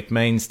electronic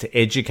means to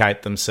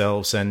educate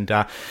themselves. And,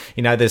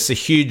 there's a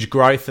huge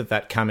growth of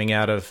that coming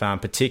out of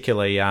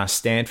particularly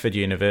Stanford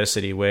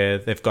University, where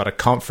they've got a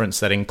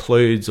conference that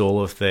includes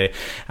all of the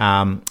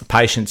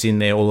patients in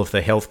there, all of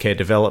the healthcare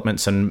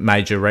developments and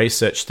major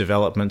research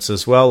developments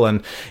as well.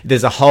 And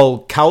there's a whole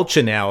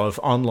culture now of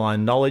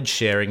online knowledge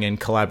sharing and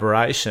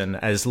collaboration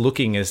as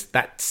looking as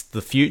that's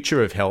the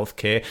future of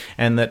healthcare,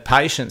 and that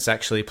patients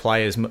actually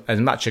play as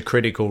much a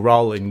critical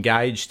role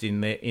engaged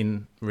in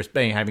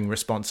having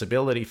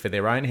responsibility for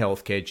their own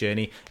healthcare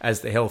journey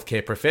as the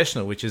healthcare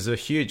professional, which is a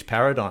huge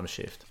paradigm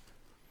shift.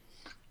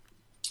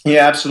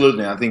 Yeah,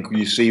 absolutely. I think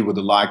you see with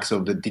the likes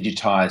of the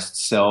digitized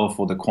self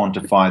or the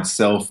quantified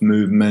self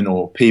movement,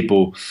 or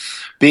people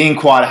being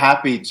quite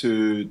happy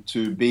to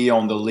be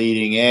on the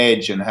leading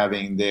edge and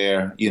having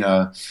their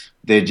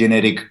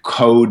genetic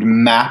code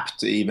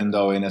mapped, even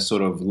though in a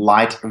sort of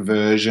light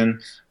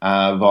version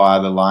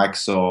via the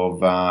likes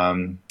of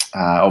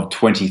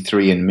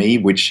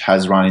 23andMe, which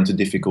has run into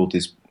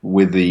difficulties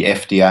with the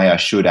FDA, I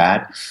should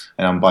add,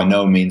 and I'm by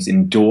no means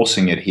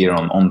endorsing it here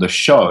on the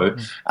show,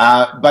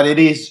 but it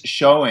is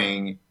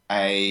showing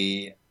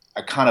a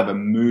kind of a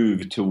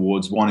move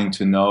towards wanting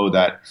to know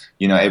that,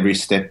 every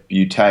step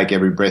you take,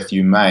 every breath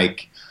you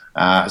make,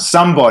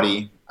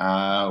 somebody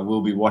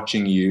will be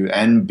watching you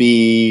and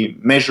be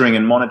measuring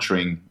and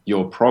monitoring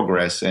your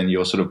progress and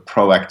your sort of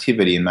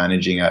proactivity in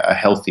managing a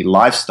healthy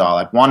lifestyle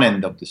at one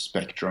end of the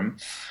spectrum,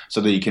 so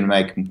that you can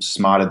make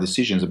smarter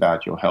decisions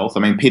about your health. I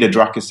mean, Peter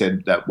Drucker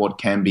said that what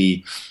can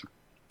be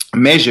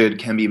measured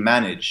can be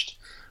managed.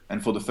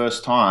 And for the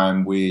first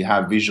time, we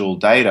have visual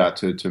data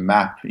to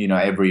map,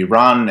 every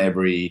run,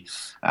 every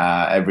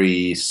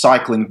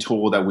cycling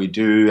tour that we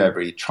do,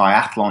 every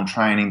triathlon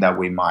training that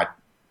we might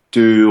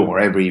do, or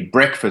every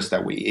breakfast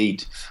that we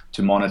eat,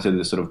 to monitor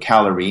the sort of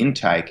calorie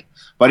intake.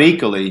 But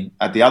equally,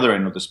 at the other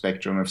end of the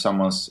spectrum, if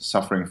someone's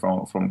suffering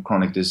from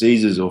chronic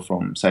diseases or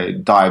from, say,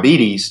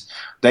 diabetes,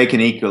 they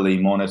can equally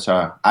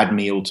monitor at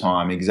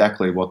mealtime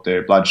exactly what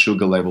their blood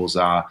sugar levels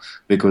are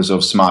because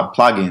of smart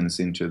plugins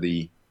into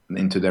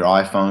their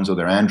iPhones or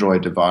their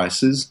Android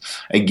devices.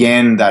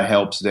 Again, that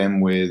helps them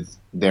with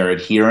their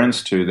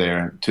adherence to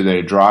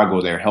their drug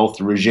or their health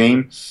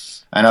regime.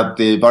 And at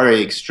the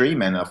very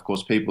extreme end, of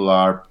course, people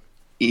are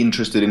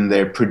interested in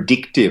their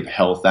predictive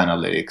health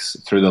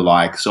analytics through the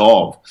likes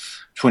of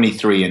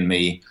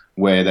 23andMe,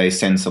 where they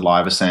send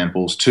saliva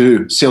samples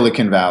to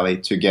Silicon Valley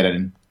to get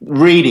a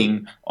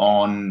reading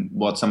on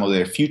what some of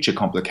their future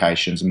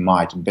complications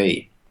might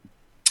be.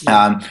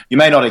 You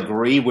may not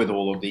agree with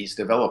all of these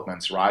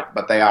developments, right?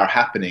 But they are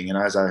happening. And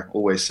as I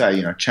always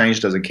say,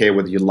 change doesn't care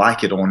whether you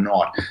like it or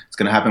not. It's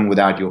going to happen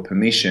without your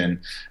permission.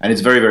 And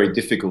it's very, very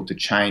difficult to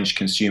change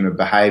consumer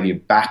behavior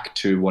back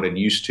to what it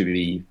used to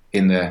be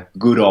in the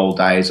good old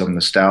days of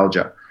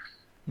nostalgia.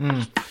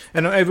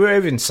 And we're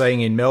even seeing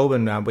in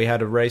Melbourne, we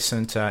had a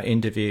recent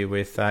interview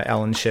with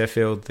Alan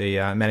Sheffield, the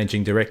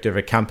managing director of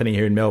a company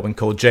here in Melbourne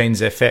called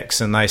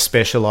GenesFX, and they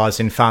specialise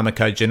in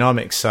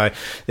pharmacogenomics. So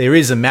there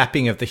is a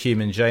mapping of the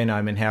human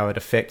genome and how it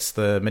affects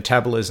the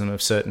metabolism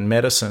of certain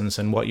medicines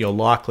and what you're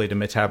likely to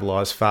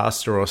metabolise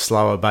faster or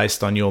slower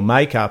based on your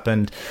makeup.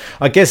 And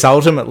I guess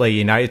ultimately,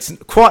 it's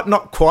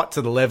not quite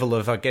to the level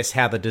of, I guess,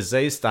 how the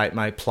disease state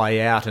may play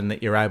out, and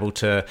that you're able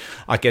to,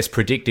 I guess,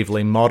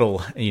 predictively model,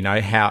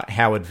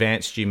 how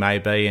advanced you may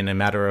be in a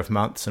matter of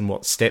months and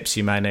what steps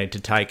you may need to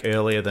take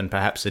earlier than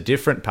perhaps a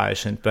different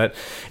patient. But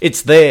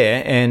it's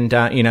there, and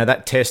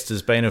that test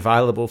has been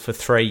available for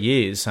 3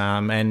 years,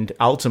 and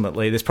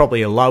ultimately there's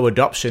probably a low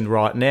adoption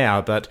right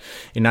now, but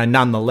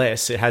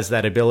nonetheless it has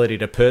that ability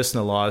to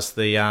personalise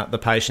the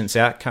patient's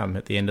outcome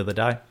at the end of the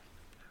day.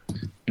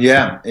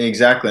 Yeah,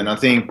 exactly. And I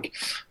think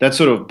that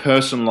sort of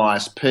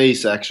personalised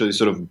piece actually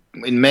sort of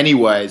in many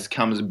ways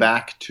comes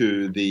back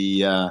to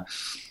the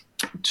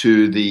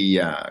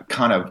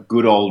kind of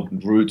good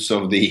old roots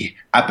of the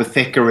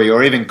apothecary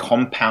or even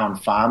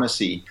compound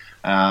pharmacy,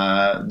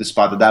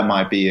 despite that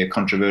might be a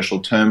controversial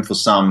term for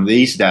some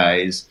these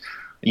days.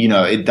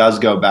 It does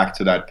go back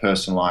to that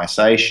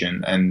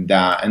personalization, and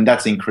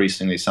that's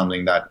increasingly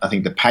something that I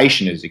think the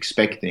patient is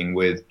expecting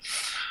with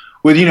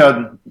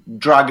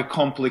drug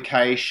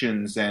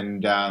complications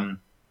and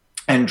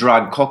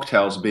drug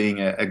cocktails being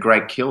a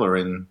great killer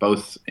in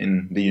both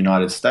in the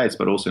United States,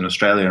 but also in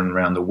Australia and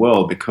around the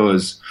world,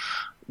 because,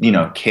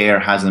 care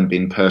hasn't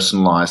been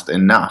personalised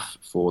enough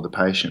for the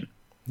patient.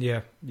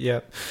 Yeah.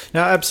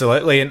 No,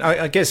 absolutely. And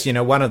I guess,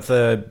 one of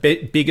the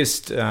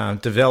biggest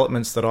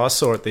developments that I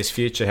saw at this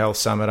Future Health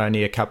Summit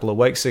only a couple of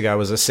weeks ago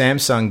was a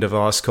Samsung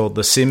device called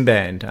the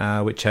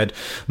Symband, which had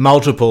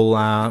multiple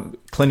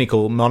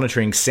clinical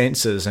monitoring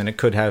sensors, and it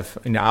could have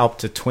up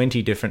to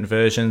 20 different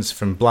versions,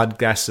 from blood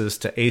gases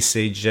to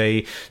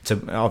ECG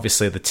to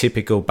obviously the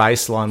typical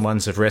baseline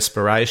ones of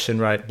respiration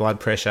rate, blood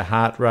pressure,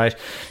 heart rate.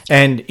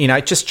 And,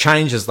 it just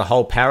changes the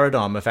whole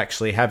paradigm of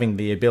actually having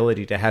the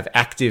ability to have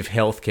active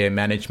healthcare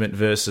management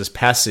versus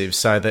passive,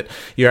 so that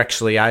you're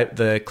actually,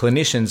 the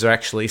clinicians are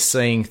actually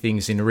seeing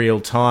things in real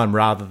time,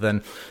 rather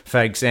than,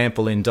 for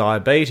example, in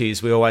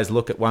diabetes, we always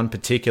look at one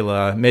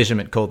particular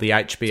measurement called the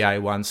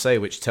HbA1c,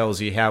 which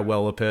tells you how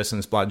well a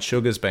person's blood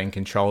sugar's been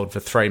controlled for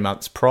 3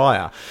 months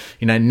prior.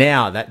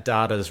 Now that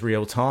data is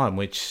real time,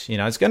 which,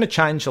 is going to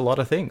change a lot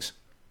of things.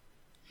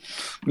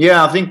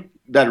 Yeah, I think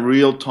that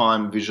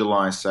real-time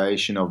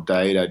visualization of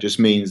data just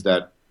means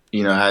that,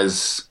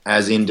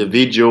 as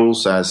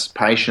individuals, as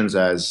patients,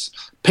 as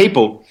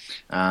people,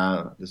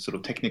 the sort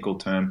of technical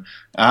term,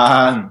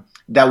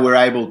 that we're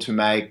able to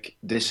make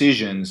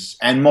decisions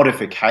and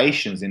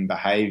modifications in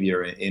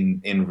behavior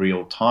in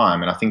real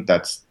time. And I think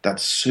that's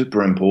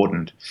super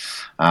important.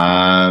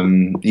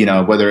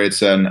 Whether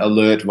it's an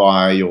alert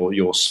via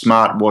your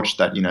smartwatch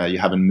that, you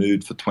haven't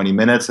moved for 20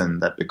 minutes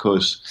and that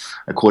because,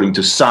 according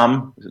to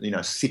some,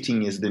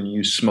 sitting is the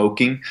new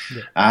smoking.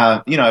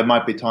 Yeah. It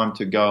might be time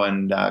to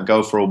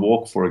go for a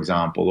walk, for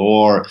example,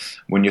 or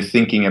when you're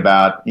thinking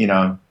about,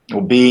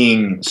 or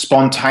being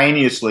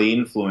spontaneously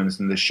influenced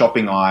in the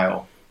shopping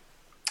aisle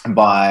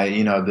by,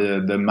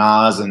 the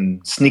Mars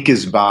and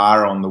Snickers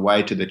bar on the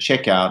way to the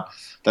checkout,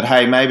 that,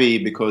 hey,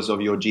 maybe because of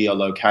your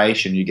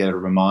geolocation, you get a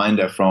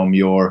reminder from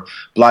your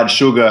blood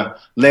sugar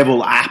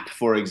level app,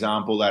 for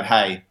example, that,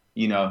 hey,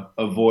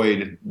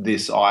 avoid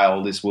this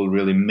aisle. This will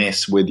really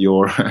mess with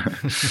your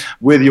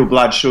with your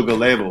blood sugar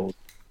level.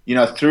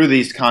 Through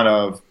these kind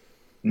of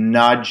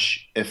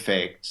nudge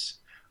effects,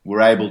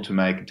 we're able to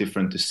make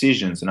different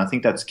decisions, and I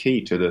think that's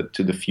key to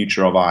the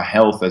future of our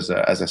health as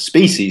a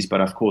species, but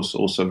of course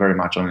also very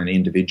much on an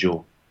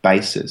individual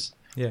basis.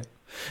 Yeah.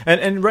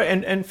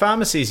 And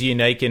pharmacy is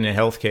unique in the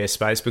healthcare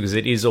space because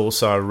it is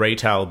also a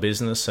retail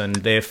business, and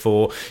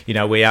therefore,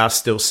 we are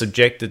still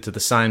subjected to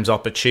the same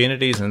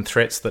opportunities and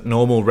threats that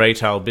normal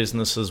retail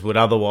businesses would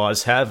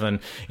otherwise have. And,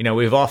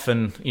 we've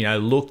often,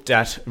 looked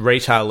at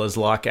retailers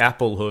like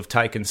Apple who have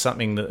taken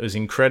something that was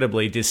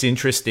incredibly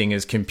disinteresting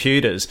as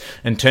computers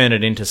and turned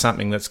it into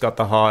something that's got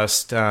the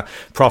highest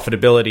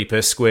profitability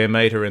per square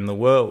metre in the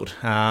world.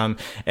 And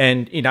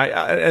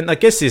I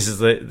guess this is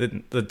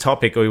the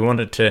topic we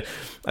wanted to,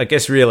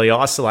 really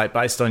isolate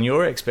based on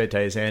your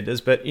expertise, Anders,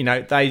 but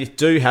they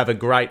do have a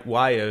great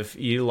way of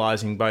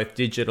utilising both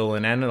digital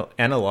and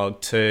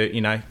analog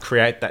to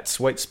create that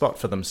sweet spot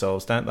for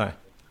themselves, don't they?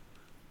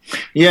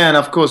 Yeah, and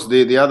of course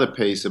the other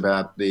piece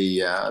about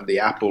the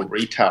Apple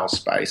retail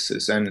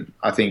spaces, and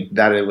I think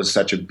that it was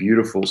such a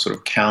beautiful sort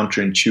of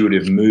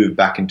counterintuitive move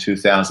back in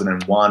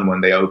 2001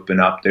 when they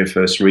opened up their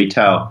first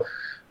retail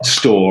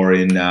store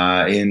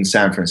in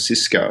San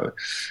Francisco,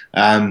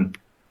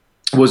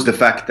 was the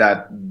fact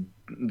that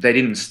they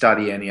didn't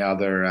study any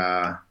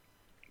other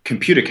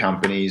computer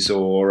companies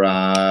or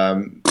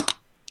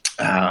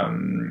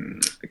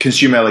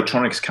consumer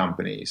electronics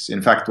companies.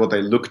 In fact, what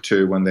they looked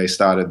to when they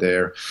started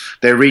their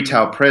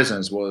retail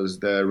presence was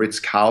the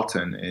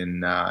Ritz-Carlton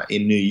in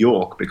New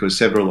York, because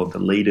several of the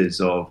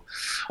leaders of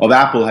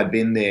Apple had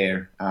been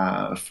there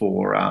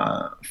for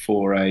a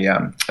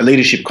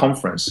leadership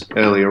conference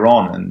earlier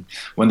on. And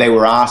when they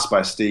were asked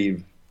by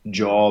Steve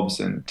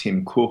Jobs and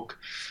Tim Cook,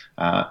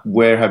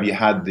 where have you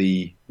had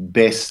the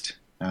best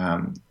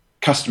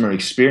customer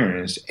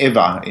experience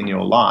ever in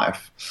your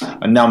life,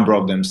 a number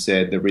of them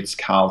said the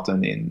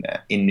Ritz-Carlton in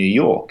New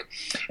York.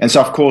 And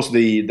so, of course,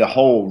 the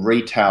whole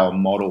retail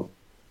model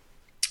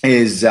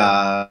is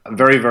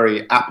very,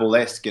 very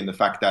Apple-esque in the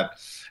fact that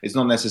it's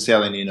not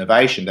necessarily an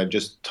innovation. They've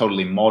just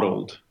totally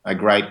modeled a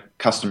great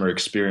customer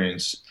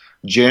experience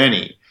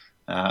journey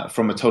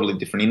from a totally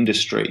different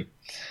industry.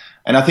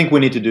 And I think we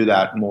need to do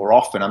that more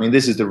often. I mean,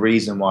 this is the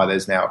reason why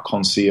there's now a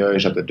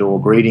concierge at the door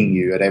greeting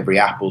you at every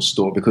Apple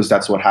store, because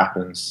that's what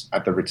happens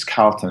at the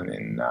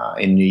Ritz-Carlton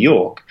in New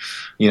York.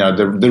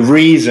 The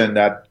reason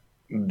that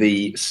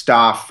the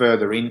staff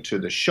further into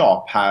the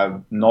shop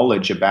have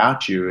knowledge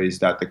about you is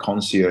that the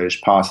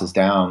concierge passes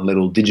down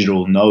little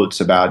digital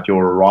notes about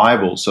your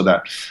arrival, so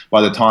that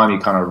by the time you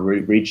kind of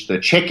reach the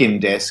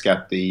check-in desk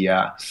at the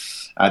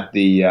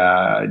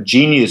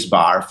Genius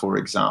Bar, for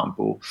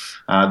example,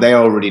 they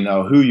already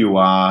know who you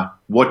are,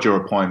 what your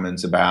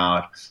appointment's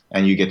about,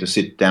 and you get to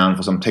sit down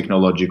for some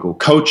technological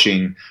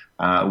coaching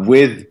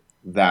with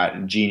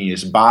that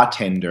Genius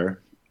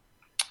bartender,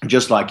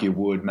 just like you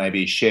would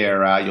maybe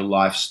share your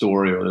life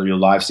story or your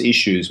life's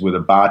issues with a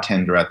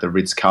bartender at the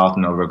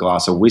Ritz-Carlton over a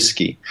glass of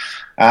whiskey.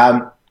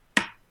 And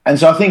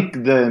so I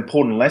think the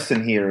important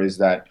lesson here is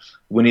that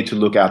we need to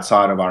look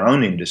outside of our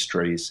own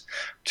industries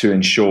to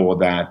ensure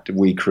that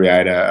we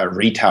create a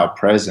retail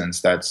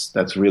presence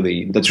that's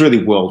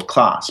really world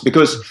class,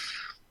 because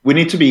we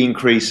need to be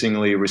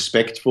increasingly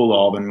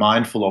respectful of and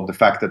mindful of the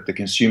fact that the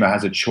consumer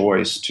has a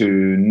choice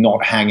to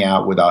not hang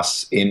out with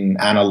us in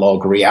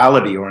analog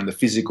reality or in the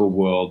physical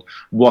world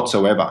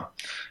whatsoever.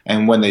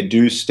 And when they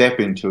do step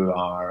into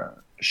our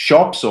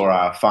shops or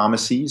our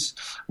pharmacies,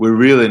 we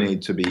really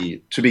need to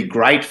be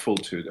grateful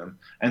to them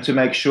and to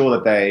make sure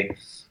that they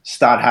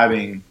start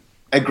having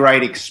a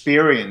great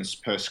experience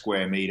per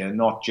square meter,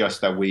 not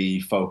just that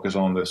we focus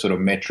on the sort of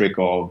metric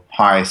of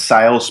high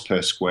sales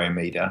per square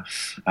meter.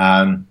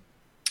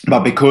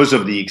 But because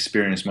of the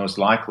experience, most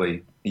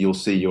likely you'll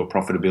see your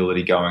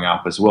profitability going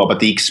up as well.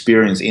 But the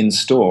experience in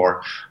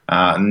store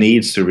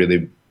needs to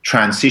really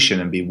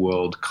transition and be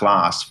world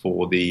class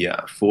for the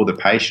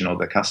patient or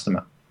the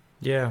customer.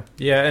 Yeah,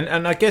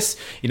 and I guess,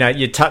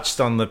 you touched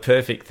on the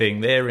perfect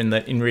thing there, in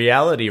that in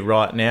reality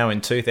right now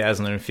in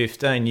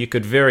 2015, you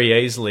could very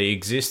easily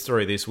exist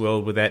through this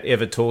world without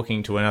ever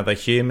talking to another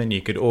human.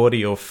 You could order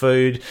your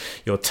food,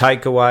 your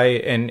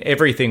takeaway, and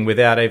everything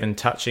without even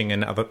touching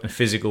another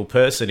physical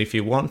person if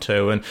you want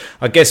to. And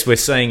I guess we're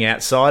seeing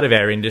outside of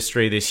our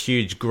industry this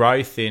huge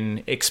growth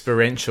in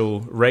experiential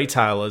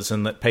retailers,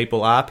 and that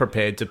people are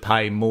prepared to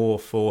pay more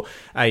for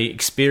a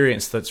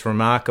experience that's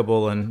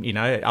remarkable and,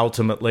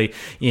 ultimately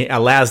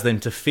allows them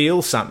to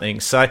feel something.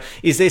 So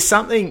is there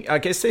something, I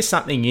guess there's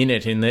something in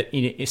it, in that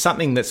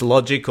something that's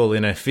logical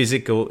in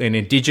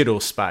a digital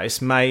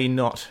space may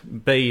not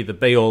be the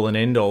be all and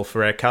end all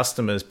for our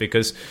customers,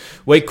 because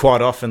we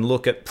quite often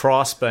look at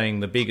price being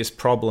the biggest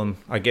problem,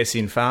 I guess,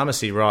 in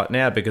pharmacy right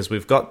now, because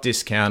we've got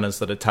discounters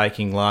that are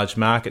taking large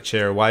market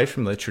share away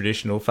from the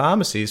traditional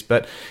pharmacies.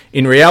 But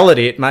in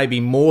reality, it may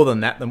be more than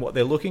that, than what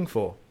they're looking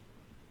for.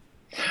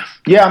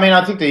 Yeah,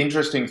 I think the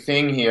interesting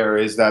thing here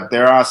is that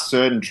there are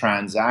certain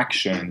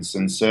transactions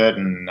and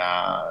certain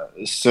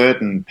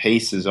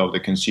pieces of the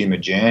consumer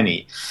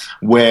journey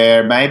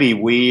where maybe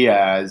we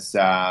as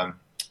the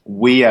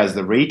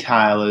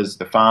retailers,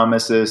 the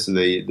pharmacists,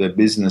 the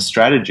business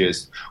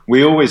strategists,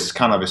 we always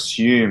kind of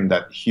assume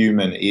that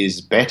human is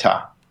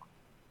better.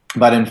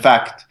 But in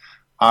fact,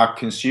 our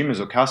consumers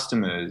or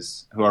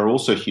customers who are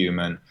also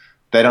human,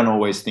 they don't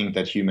always think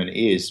that human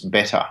is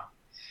better.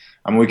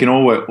 We can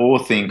all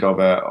think of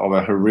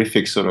a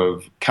horrific sort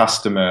of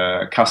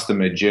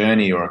customer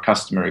journey or a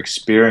customer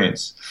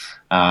experience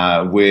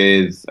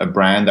with a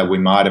brand that we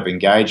might have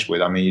engaged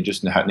with. You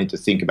just need to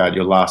think about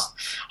your last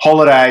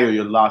holiday, or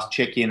your last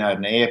check-in at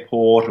an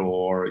airport,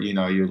 or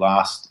your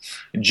last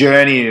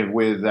journey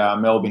with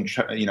Melbourne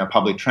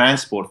public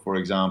transport, for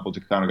example, to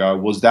kind of go,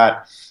 was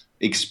that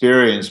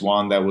experience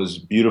one that was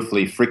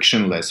beautifully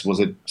frictionless? Was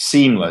it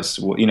seamless?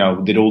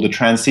 Did all the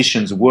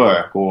transitions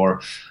work? Or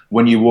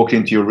when you walked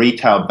into your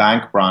retail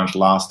bank branch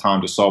last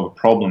time to solve a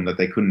problem that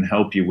they couldn't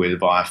help you with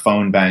via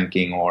phone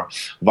banking or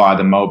via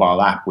the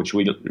mobile app, which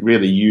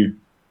really you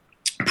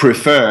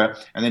prefer,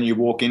 and then you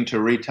walk into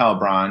a retail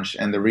branch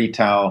and the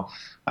retail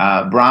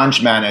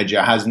branch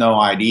manager has no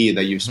idea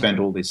that you've spent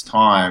all this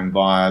time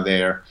via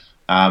their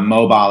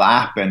mobile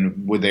app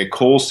and with their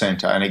call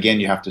center, and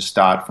again you have to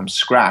start from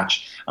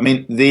scratch.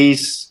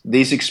 These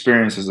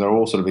experiences are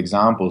all sort of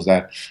examples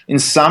that in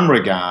some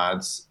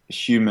regards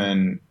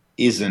human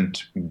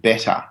isn't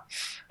better.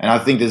 And I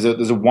think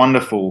there's a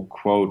wonderful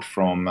quote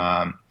from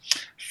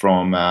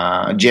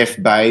Jeff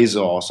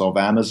Bezos of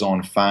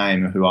Amazon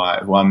fame, who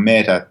I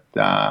met at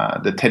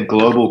the TED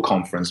Global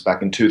conference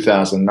back in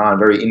 2009.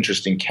 Very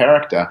interesting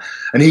character,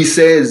 and he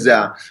says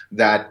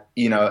that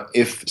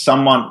if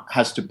someone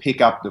has to pick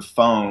up the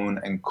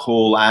phone and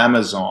call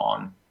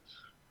Amazon,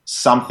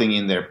 something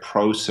in their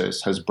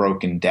process has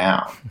broken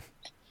down,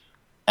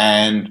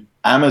 and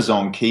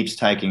Amazon keeps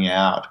taking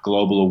out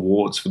global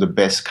awards for the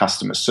best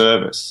customer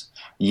service,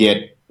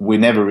 yet we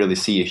never really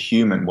see a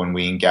human when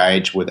we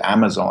engage with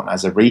Amazon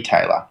as a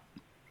retailer,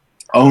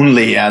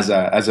 only as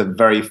a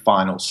very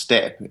final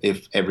step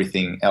if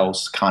everything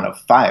else kind of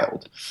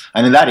failed.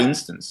 And in that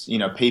instance,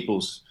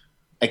 people's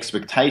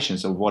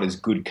expectations of what is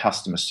good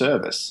customer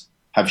service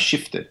have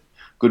shifted.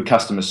 Good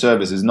customer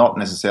service is not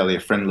necessarily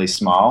a friendly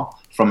smile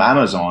from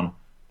Amazon.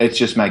 It's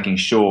just making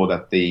sure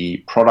that the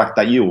product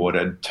that you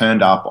ordered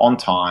turned up on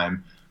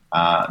time,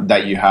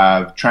 that you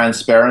have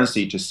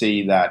transparency to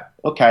see that,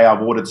 okay,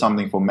 I've ordered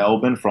something for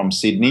Melbourne from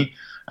Sydney,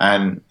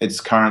 and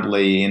it's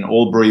currently in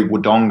Albury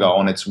Wodonga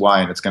on its way,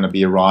 and it's going to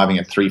be arriving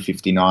at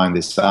 3:59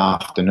 this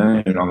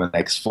afternoon on the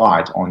next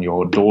flight on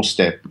your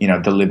doorstep,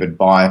 delivered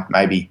by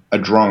maybe a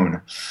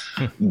drone.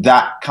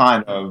 That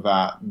kind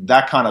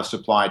of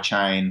supply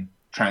chain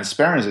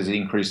transparency is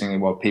increasingly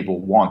what people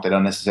want. They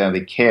don't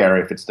necessarily care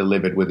if it's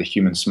delivered with a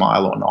human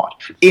smile or not.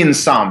 In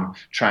some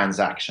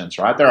transactions,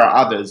 right? There are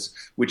others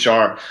which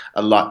are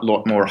a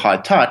lot more high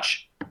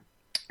touch,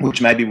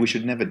 which maybe we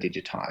should never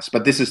digitize.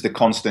 But this is the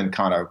constant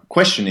kind of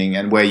questioning,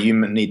 and where you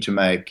need to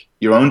make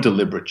your own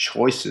deliberate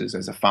choices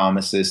as a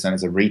pharmacist and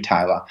as a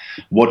retailer.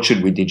 What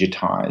should we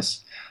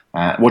digitize?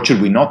 What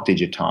should we not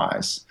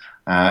digitize?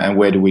 And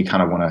where do we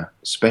kind of want to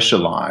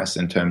specialize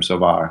in terms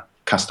of our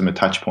customer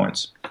touch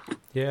points?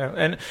 Yeah,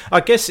 and I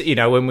guess,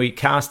 when we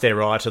cast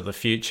our eye to the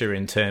future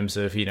in terms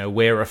of,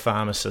 where a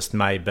pharmacist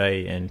may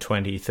be in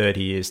 20,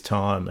 30 years'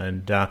 time,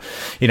 and,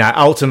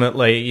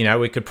 ultimately,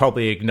 we could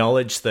probably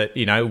acknowledge that,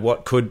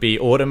 what could be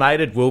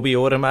automated will be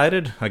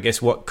automated. I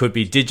guess what could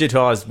be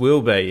digitised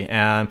will be.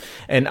 And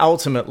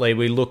ultimately,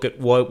 we look at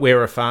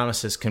where a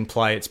pharmacist can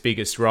play its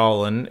biggest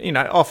role. And,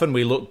 often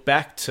we look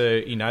back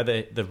to,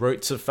 the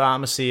roots of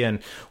pharmacy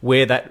and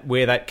where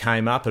that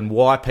came up and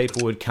why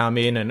people would come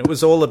in. And it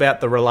was all about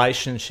the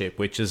relationship,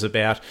 which is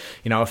about,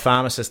 a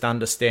pharmacist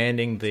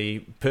understanding the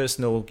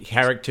personal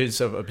characters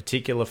of a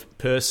particular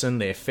person,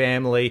 their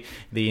family,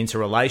 the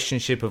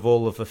interrelationship of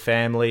all of the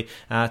family,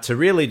 to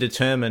really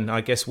determine,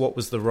 I guess, what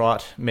was the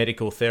right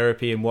medical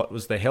therapy and what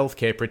was the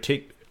healthcare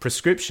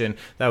prescription,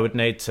 they would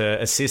need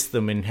to assist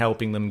them in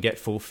helping them get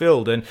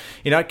fulfilled. And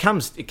it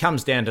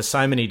comes down to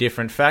so many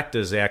different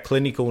factors: our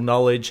clinical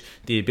knowledge,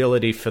 the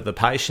ability for the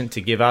patient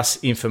to give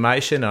us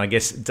information, and I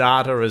guess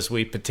data as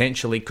we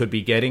potentially could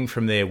be getting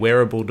from their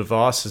wearable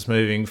devices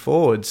moving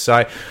forward.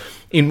 So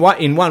in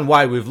one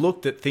way, we've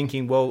looked at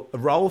thinking, well, a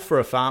role for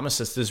a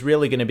pharmacist is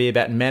really going to be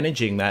about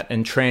managing that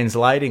and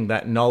translating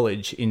that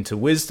knowledge into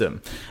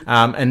wisdom.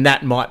 And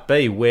that might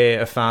be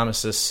where a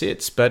pharmacist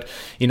sits. But,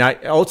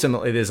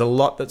 ultimately there's a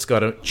lot that's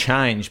got to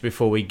change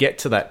before we get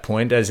to that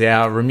point, as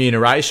our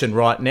remuneration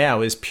right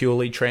now is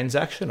purely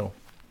transactional.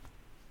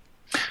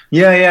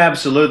 Yeah,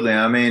 absolutely.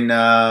 I mean,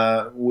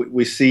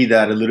 we see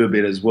that a little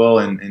bit as well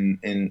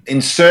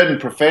in certain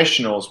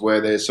professionals where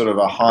there's sort of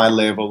a high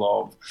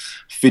level of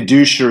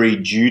fiduciary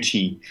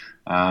duty.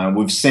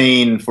 We've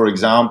seen, for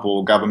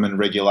example, government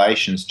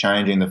regulations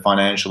changing the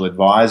financial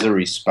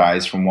advisory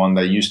space from one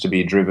that used to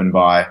be driven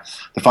by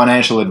the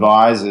financial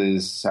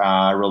advisors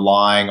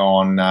relying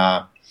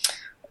on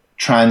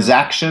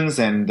transactions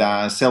and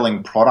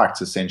selling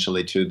products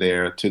essentially to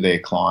their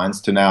clients,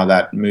 to now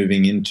that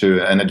moving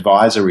into an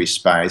advisory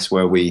space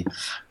where we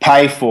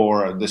pay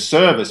for the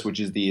service, which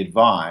is the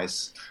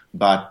advice,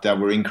 but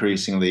we're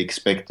increasingly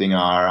expecting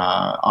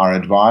our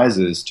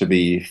advisors to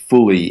be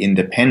fully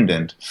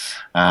independent,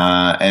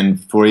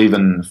 and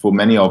for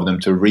many of them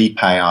to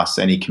repay us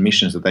any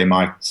commissions that they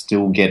might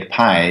still get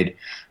paid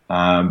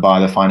by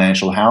the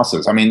financial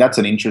houses. I mean, that's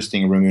an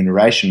interesting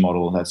remuneration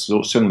model that's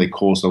certainly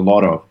caused a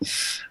lot of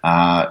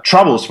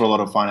troubles for a lot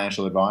of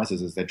financial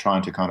advisors as they're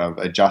trying to kind of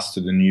adjust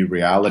to the new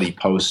reality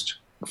post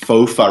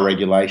FOFA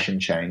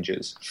regulation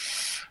changes.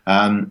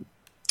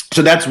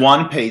 So that's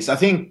one piece. I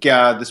think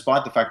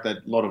despite the fact that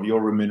a lot of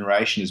your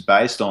remuneration is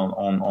based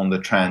on the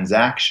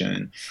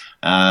transaction,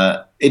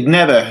 it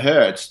never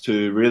hurts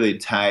to really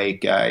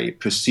take a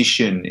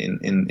position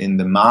in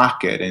the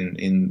market,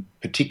 and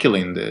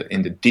particularly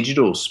in the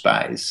digital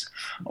space,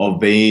 of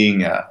being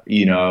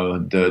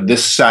the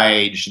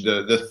sage,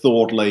 the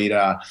thought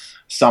leader,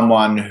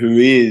 someone who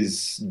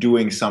is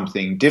doing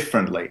something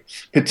differently,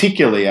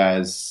 particularly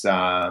as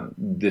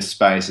this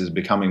space is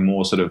becoming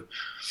more sort of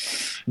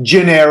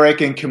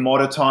generic and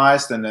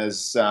commoditized, and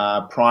as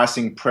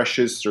pricing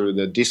pressures through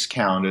the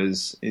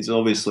discounters is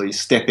obviously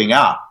stepping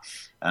up.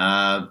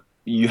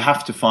 You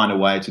have to find a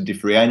way to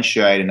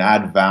differentiate and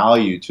add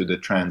value to the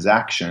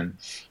transaction.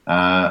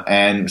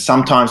 And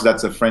sometimes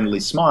that's a friendly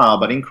smile,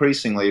 but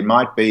increasingly it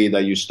might be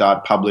that you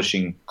start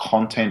publishing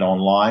content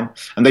online,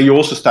 and that you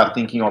also start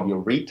thinking of your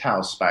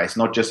retail space,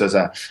 not just as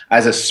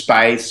a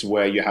space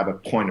where you have a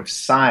point of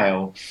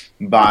sale,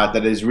 but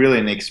that is really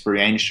an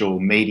experiential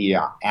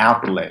media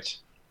outlet.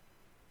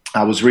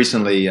 I was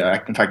recently,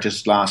 in fact,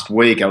 just last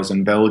week, I was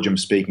in Belgium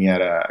speaking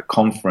at a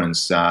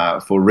conference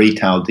for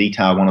Retail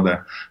Detail, one of the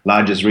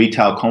largest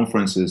retail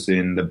conferences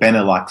in the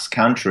Benelux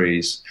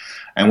countries.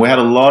 And we had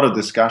a lot of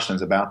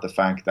discussions about the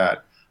fact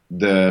that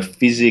the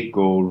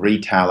physical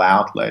retail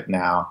outlet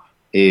now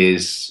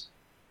is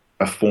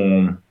a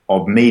form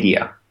of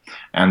media,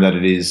 and that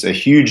it is a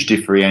huge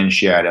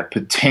differentiator,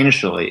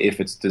 potentially, if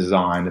it's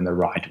designed in the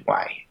right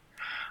way.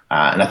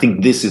 And I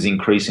think this is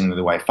increasingly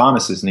the way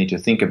pharmacists need to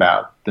think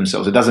about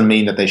themselves. It doesn't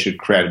mean that they should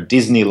create a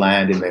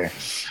Disneyland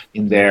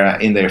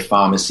in their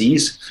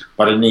pharmacies,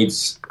 but they need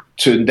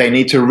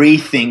to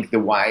rethink the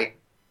way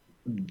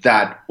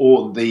that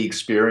all the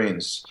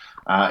experience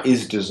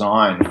is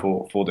designed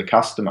for the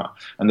customer,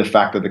 and the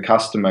fact that the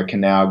customer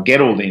can now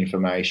get all the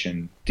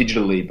information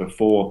digitally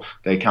before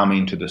they come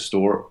into the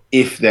store,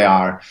 if they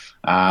are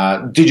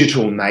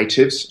digital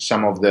natives.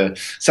 Some of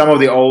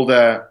the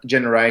older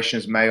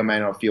generations may or may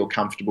not feel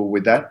comfortable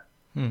with that,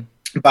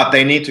 but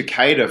they need to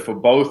cater for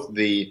both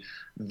the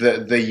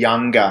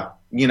younger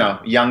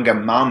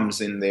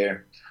mums in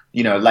their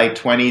late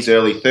 20s,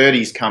 early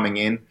 30s coming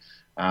in,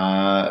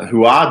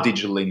 who are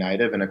digitally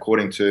native. And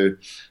according to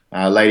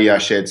a lady I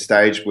shared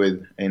stage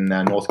with in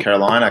North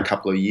Carolina a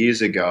couple of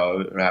years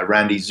ago,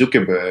 Randy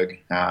Zuckerberg,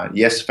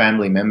 yes,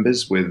 family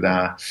members with,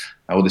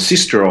 or the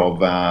sister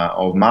of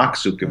Mark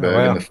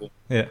Zuckerberg,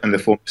 and the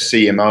former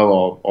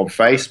CMO of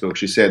Facebook.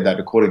 She said that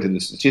according to the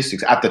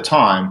statistics at the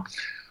time,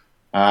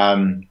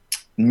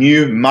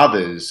 new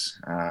mothers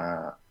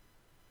are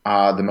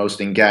the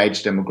most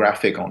engaged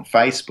demographic on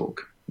Facebook.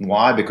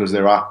 Why? Because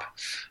they're up,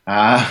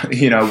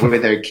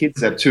 with their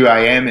kids at 2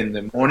 a.m. in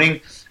the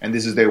morning, and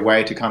this is their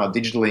way to kind of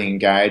digitally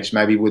engage,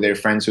 maybe with their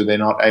friends who they're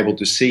not able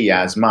to see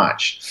as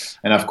much.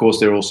 And of course,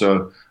 they're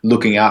also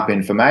looking up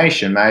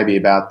information, maybe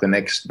about the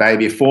next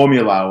baby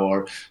formula,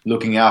 or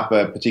looking up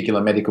a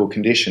particular medical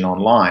condition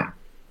online.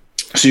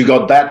 So you've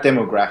got that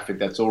demographic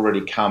that's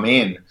already come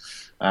in,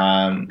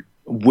 armed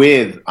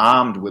with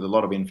a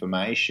lot of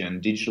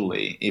information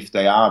digitally, if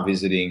they are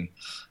visiting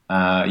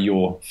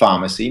your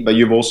pharmacy. But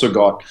you've also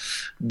got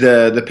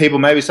the people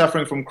maybe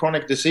suffering from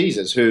chronic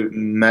diseases, who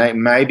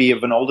may be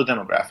of an older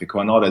demographic, who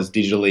are not as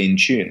digitally in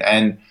tune.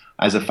 And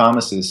as a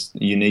pharmacist,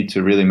 you need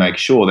to really make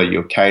sure that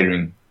you're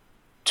catering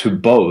to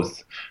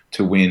both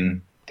to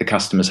win the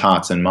customers'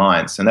 hearts and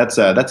minds. And that's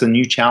a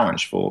new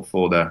challenge for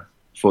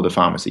the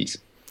pharmacies.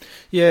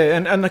 Yeah,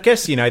 and I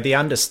guess, the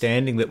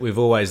understanding that we've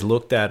always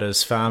looked at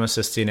as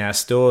pharmacists in our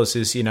stores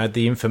is,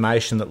 the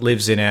information that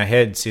lives in our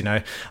heads.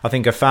 I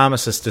think a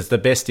pharmacist is the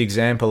best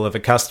example of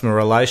a customer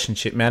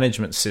relationship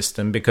management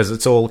system, because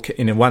it's all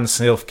in one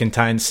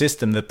self-contained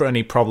system. The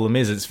only problem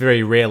is it's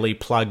very rarely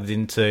plugged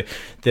into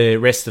the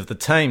rest of the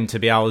team to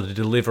be able to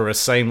deliver a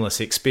seamless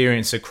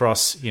experience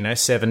across,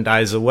 7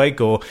 days a week,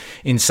 or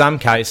in some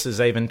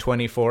cases even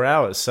 24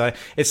 hours. So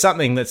it's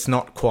something that's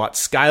not quite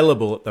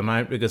scalable at the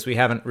moment, because we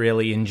haven't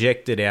really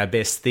injected our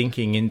best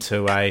thinking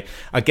into a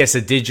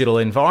digital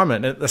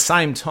environment. At the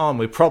same time,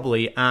 we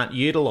probably aren't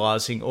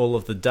utilising all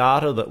of the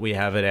data that we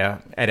have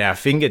at our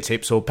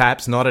fingertips, or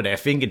perhaps not at our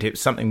fingertips,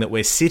 something that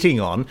we're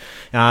sitting on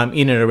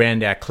in and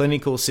around our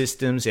clinical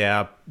systems,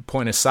 our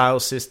point of sale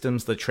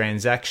systems, the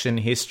transaction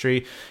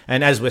history,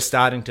 and as we're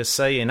starting to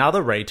see in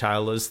other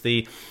retailers,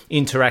 the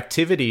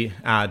interactivity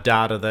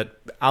data that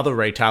other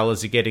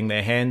retailers are getting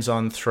their hands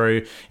on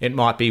through, it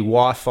might be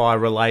Wi-Fi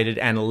related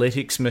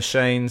analytics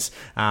machines,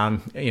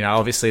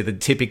 obviously the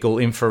typical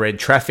infrared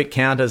traffic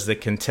counters that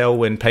can tell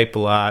when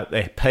people are at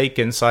their peak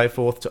and so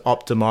forth to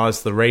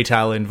optimize the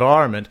retail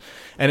environment.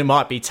 And it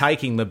might be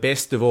taking the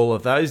best of all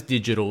of those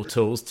digital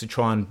tools to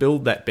try and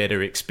build that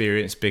better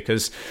experience,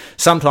 because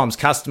sometimes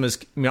customers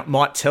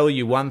might tell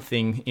you one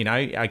thing,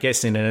 I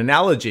guess in an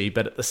analogy,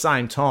 but at the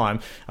same time,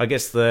 I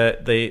guess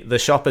the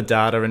shopper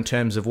data in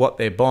terms of what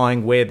they're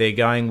buying, where they're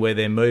going, where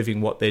they're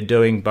moving, what they're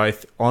doing,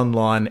 both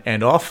online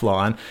and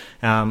offline,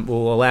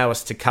 will allow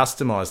us to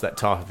customize that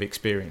type of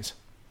experience.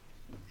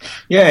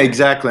 Yeah,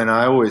 exactly. And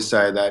I always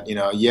say that,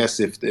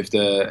 yes, if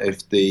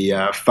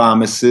the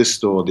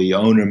pharmacist or the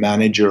owner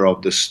manager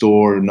of the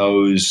store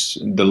knows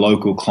the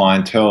local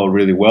clientele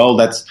really well,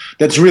 that's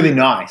really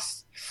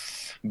nice.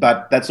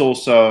 But that's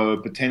also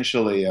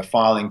potentially a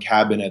filing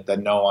cabinet that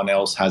no one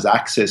else has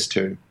access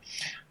to.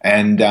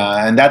 And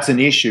that's an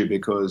issue,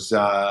 because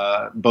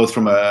both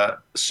from a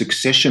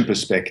succession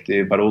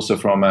perspective, but also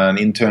from an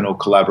internal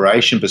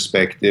collaboration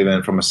perspective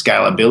and from a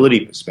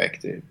scalability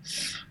perspective,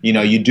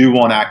 you do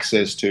want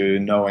access to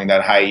knowing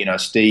that, hey,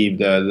 Steve,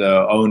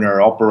 the owner,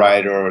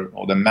 operator,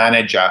 or the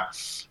manager,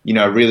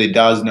 really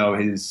does know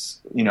his,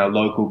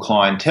 local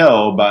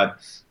clientele, but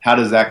how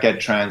does that get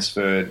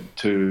transferred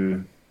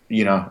to,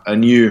 a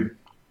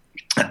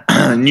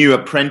new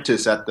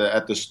apprentice at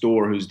the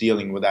store who's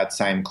dealing with that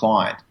same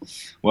client?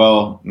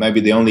 Well, maybe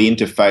the only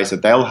interface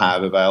that they'll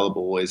have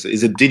available is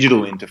a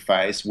digital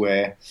interface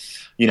where,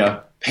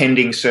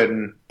 pending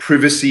certain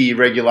privacy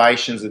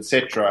regulations,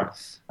 etc.,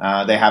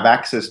 they have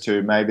access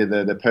to maybe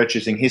the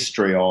purchasing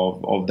history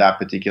of that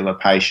particular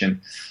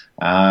patient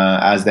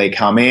as they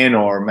come in,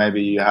 or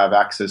maybe you have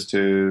access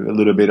to a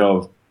little bit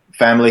of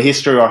family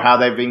history or how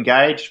they've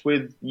engaged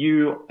with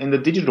you in the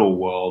digital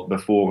world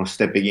before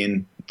stepping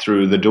in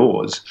through the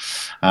doors.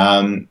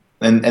 And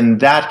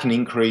that can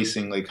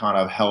increasingly kind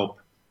of help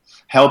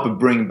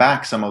bring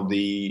back some of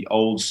the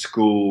old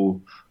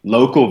school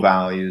local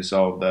values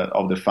of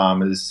the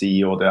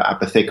pharmacy or the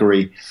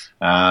apothecary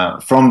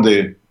from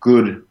the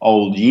good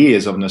old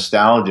years of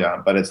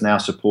nostalgia, but it's now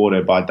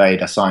supported by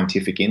data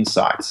scientific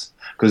insights,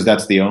 because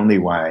that's the only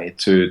way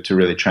to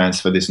really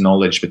transfer this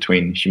knowledge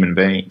between human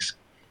beings.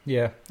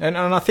 Yeah, and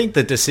I think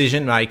the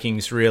decision making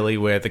is really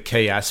where the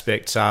key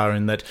aspects are,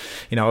 in that,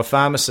 a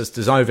pharmacist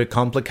has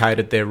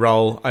overcomplicated their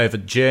role over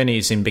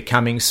journeys in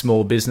becoming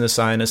small business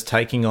owners,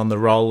 taking on the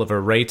role of a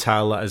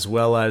retailer as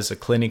well as a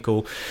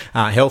clinical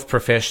health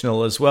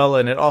professional as well,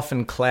 and it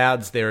often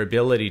clouds their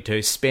ability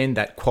to spend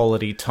that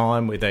quality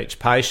time with each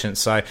patient.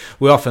 So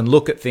we often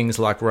look at things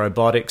like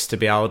robotics to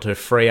be able to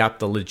free up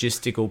the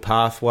logistical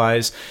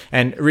pathways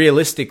and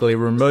realistically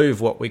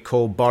remove what we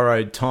call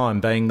borrowed time,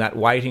 being that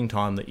waiting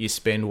time that you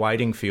spend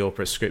waiting for your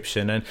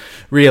prescription, and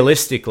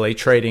realistically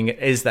treating it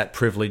as that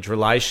privileged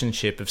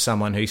relationship of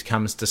someone who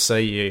comes to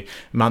see you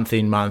month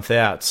in, month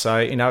out. So,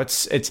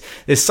 it's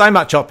there's so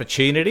much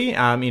opportunity.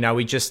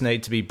 We just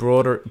need to be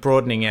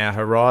broadening our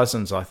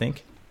horizons, I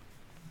think.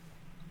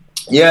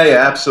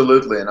 Yeah,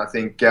 absolutely. And I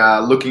think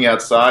looking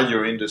outside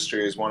your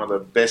industry is one of the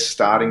best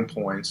starting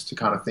points to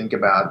kind of think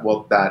about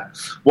what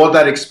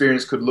that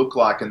experience could look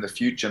like in the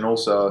future, and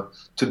also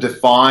to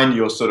define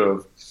your sort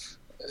of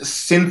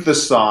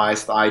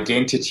synthesized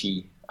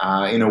identity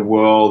in a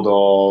world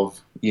of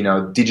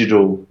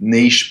digital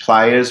niche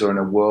players, or in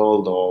a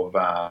world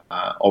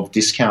of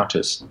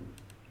discounters.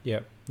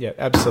 Yeah,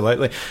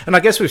 absolutely. And I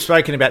guess we've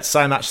spoken about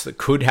so much that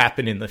could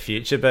happen in the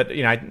future, but,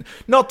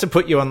 not to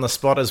put you on the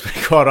spot as we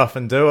quite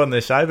often do on the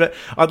show, but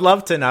I'd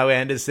love to know,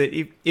 Anders, that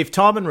if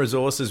time and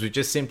resources were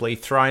just simply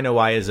thrown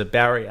away as a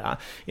barrier,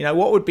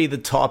 what would be the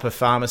type of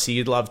pharmacy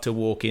you'd love to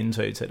walk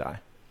into today?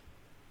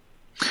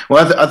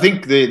 Well, I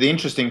think the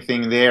interesting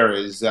thing there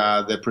is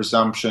the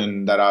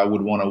presumption that I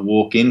would want to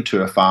walk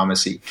into a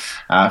pharmacy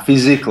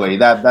physically.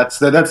 That's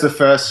the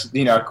first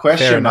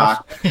question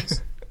mark.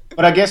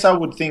 But I guess I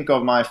would think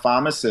of my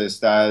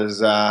pharmacist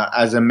as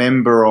a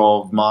member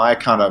of my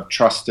kind of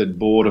trusted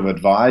board of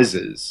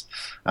advisors.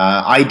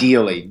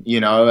 Ideally,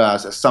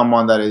 as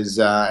someone that is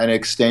an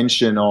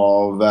extension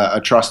of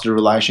a trusted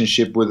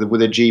relationship with a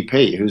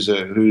GP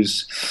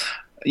who's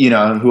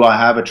who I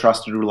have a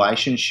trusted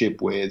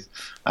relationship with,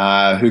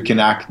 who can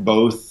act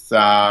both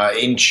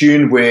in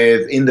tune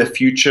with, in the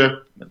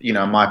future,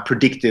 my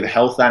predictive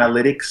health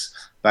analytics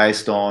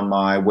based on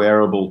my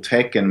wearable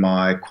tech and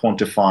my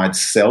quantified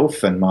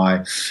self and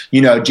my,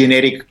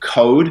 genetic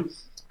code.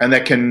 And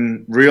that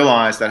can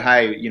realize that,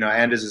 hey,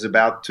 Anders is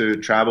about to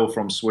travel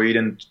from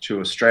Sweden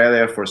to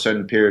Australia for a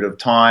certain period of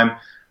time.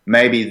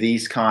 Maybe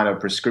these kind of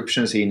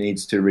prescriptions he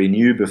needs to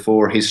renew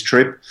before his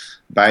trip.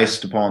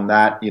 Based upon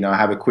that,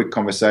 have a quick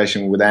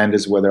conversation with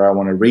Anders whether I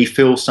want to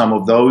refill some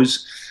of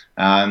those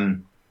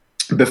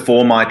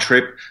before my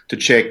trip, to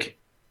check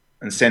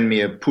and send me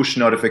a push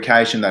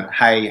notification that,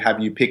 hey, have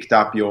you picked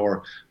up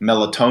your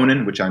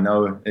melatonin, which I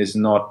know is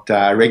not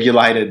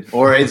regulated,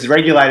 or is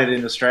regulated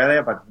in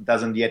Australia but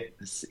doesn't yet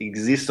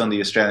exist on the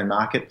Australian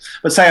market.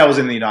 But say I was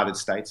in the United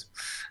States.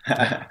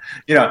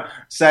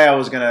 Say I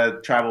was going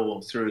to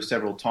travel through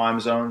several time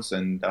zones,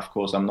 and of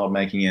course I'm not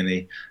making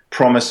any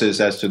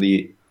promises as to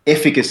the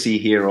efficacy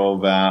here of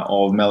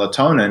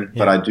melatonin,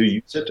 but I do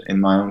use it in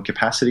my own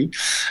capacity.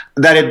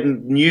 That it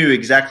knew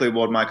exactly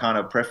what my kind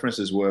of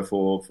preferences were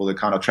for the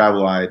kind of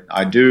travel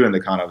I do, and the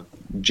kind of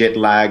jet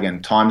lag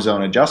and time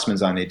zone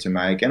adjustments I need to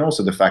make, and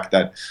also the fact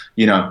that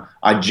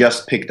I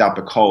just picked up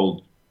a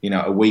cold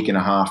a week and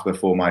a half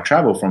before my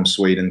travel from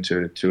Sweden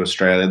to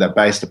Australia, that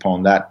based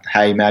upon that,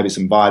 hey, maybe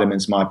some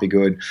vitamins might be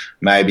good,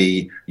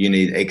 maybe you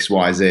need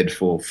XYZ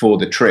for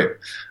the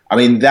trip. I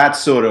mean, that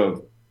sort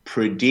of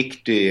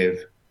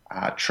predictive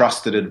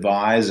trusted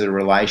advisor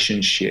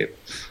relationship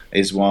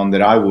is one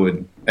that I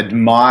would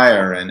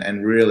admire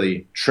and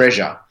really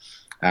treasure,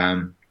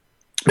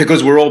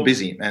 because we're all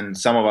busy and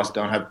some of us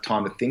don't have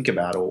time to think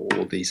about all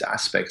these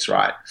aspects,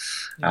 right?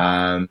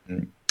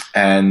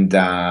 And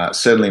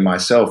certainly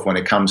myself, when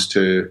it comes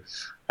to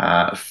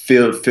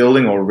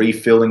filling or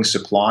refilling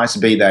supplies,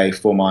 be they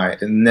for my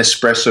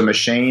Nespresso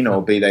machine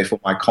or be they for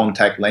my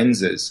contact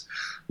lenses,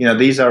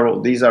 these are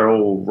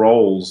all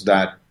roles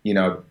that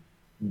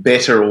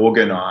better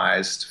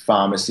organized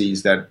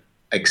pharmacies that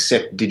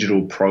accept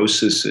digital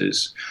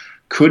processes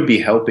could be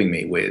helping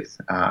me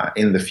with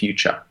in the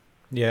future.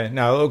 Yeah,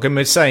 no, look, and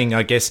we're seeing,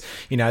 I guess,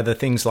 the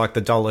things like the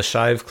Dollar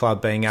Shave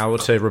Club being able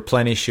to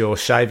replenish your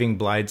shaving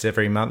blades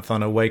every month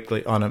on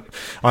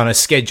a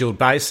scheduled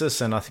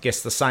basis, and I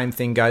guess the same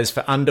thing goes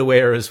for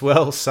underwear as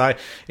well. So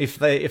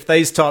if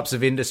these types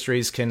of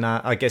industries can,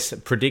 I guess,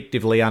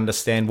 predictively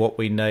understand what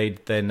we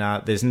need, then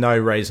there's no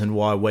reason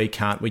why we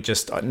can't. We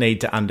just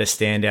need to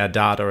understand our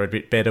data a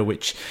bit better,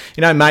 which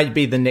may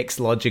be the next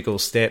logical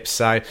step.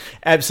 So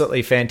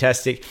absolutely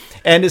fantastic,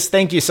 Anders.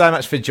 Thank you so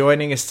much for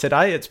joining us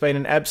today. It's been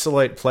an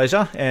absolute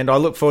pleasure, and I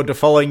look forward to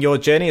following your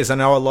journey, as I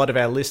know a lot of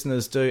our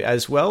listeners do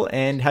as well,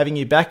 and having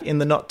you back in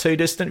the not too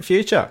distant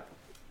future.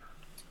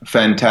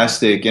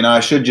 Fantastic. I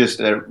should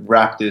just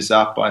wrap this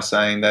up by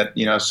saying that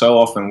so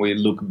often we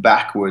look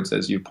backwards,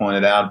 as you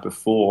pointed out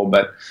before,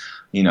 but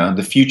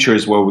the future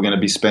is where we're going to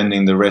be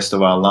spending the rest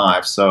of our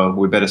lives, so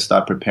we better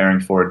start preparing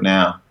for it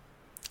now.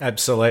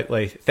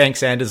 Absolutely.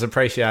 Thanks, Anders.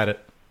 Appreciate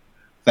it.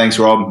 Thanks,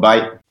 Rob.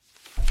 Bye.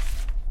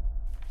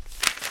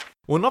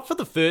 Well, not for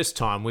the first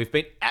time, we've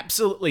been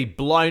absolutely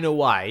blown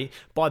away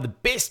by the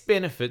best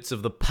benefits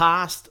of the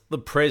past, the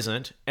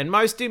present, and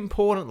most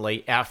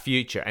importantly, our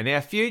future. And our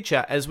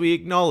future, as we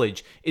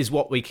acknowledge, is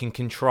what we can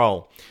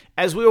control.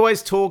 As we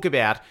always talk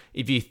about,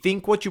 if you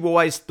think what you've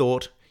always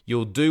thought,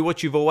 you'll do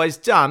what you've always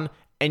done,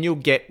 and you'll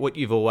get what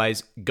you've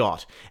always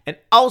got. And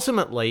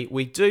ultimately,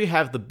 we do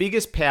have the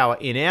biggest power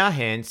in our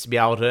hands to be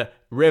able to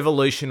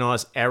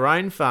revolutionise our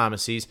own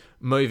pharmacies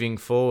moving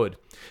forward.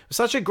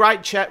 Such a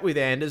great chat with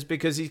Anders,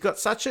 because he's got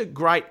such a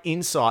great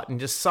insight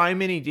into so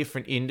many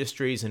different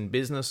industries and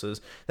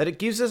businesses that it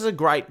gives us a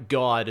great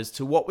guide as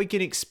to what we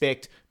can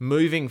expect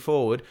moving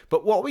forward,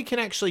 but what we can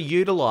actually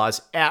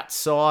utilise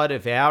outside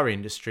of our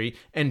industry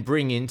and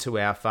bring into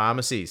our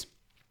pharmacies.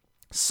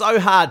 So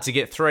hard to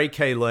get 3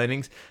 key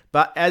learnings,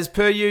 but as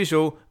per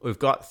usual, we've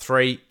got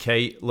 3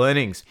 key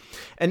learnings.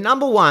 And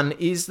number 1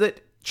 is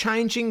that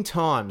changing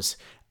times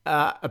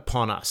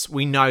upon us.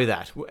 We know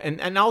that.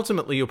 And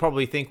ultimately, you'll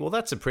probably think, well,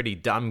 that's a pretty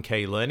dumb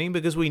key learning,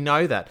 because we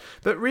know that.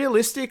 But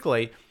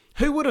realistically,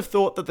 who would have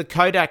thought that the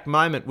Kodak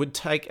moment would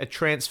take a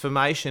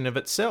transformation of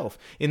itself,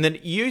 in that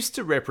it used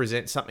to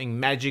represent something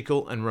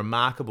magical and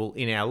remarkable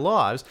in our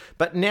lives,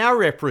 but now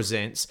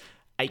represents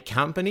a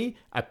company,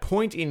 a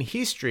point in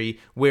history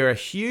where a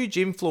huge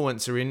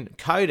influencer in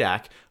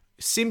Kodak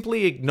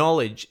simply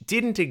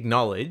didn't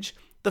acknowledge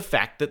the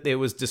fact that there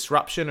was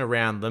disruption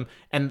around them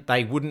and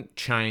they wouldn't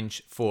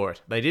change for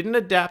it. They didn't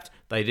adapt,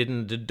 they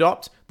didn't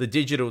adopt the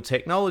digital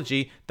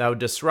technology, they were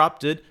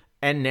disrupted,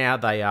 and now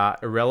they are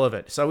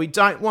irrelevant. So we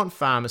don't want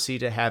pharmacy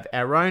to have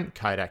our own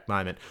Kodak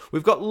moment.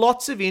 We've got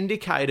lots of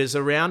indicators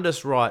around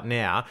us right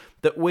now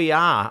that we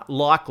are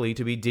likely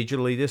to be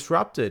digitally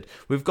disrupted.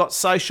 We've got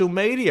social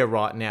media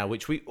right now,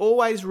 which we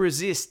always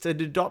resist an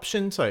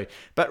adoption to.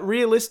 But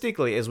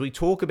realistically, as we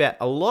talk about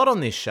a lot on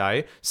this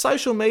show,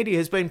 social media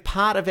has been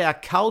part of our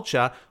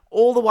culture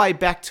all the way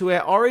back to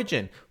our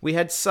origin. We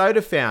had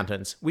soda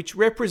fountains, which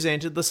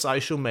represented the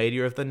social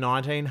media of the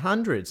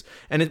 1900s.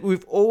 And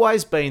we've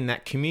always been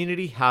that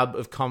community hub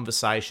of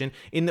conversation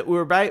in that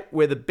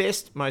we're the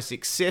best, most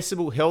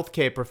accessible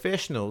healthcare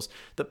professionals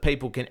that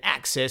people can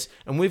access,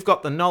 and we've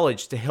got the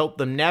knowledge to help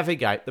them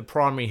navigate the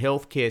primary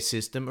healthcare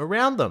system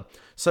around them.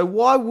 So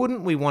why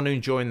wouldn't we want to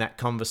join that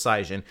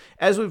conversation?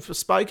 As we've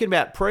spoken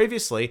about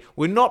previously,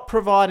 we're not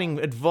providing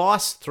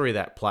advice through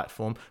that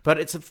platform, but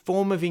it's a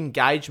form of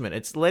engagement.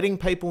 It's letting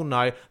people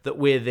know that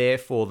we're there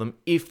for them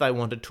if they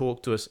want to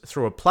talk to us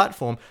through a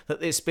platform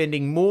that they're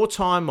spending more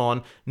time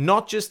on,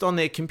 not just on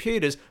their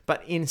computers,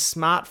 but in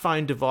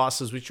smartphone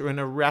devices, which are in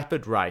a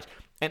rapid rate.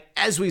 And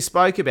as we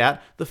spoke about,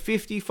 the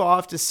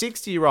 55 to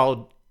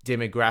 60-year-old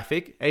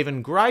demographic,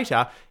 even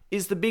greater,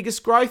 is the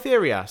biggest growth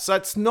area. So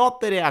it's not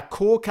that our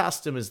core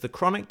customers, the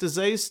chronic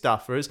disease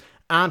stuffers,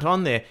 aren't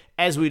on there,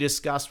 as we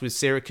discussed with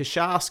Sarah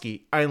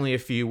Kosharski only a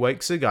few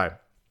weeks ago.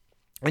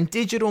 And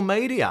digital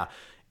media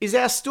is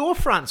our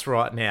storefronts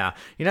right now.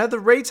 You know, the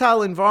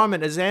retail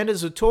environment, as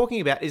Anders was talking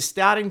about, is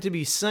starting to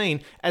be seen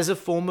as a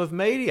form of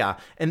media.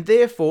 And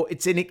therefore,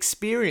 it's an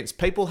experience.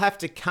 People have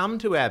to come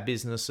to our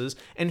businesses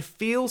and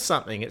feel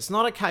something. It's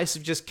not a case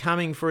of just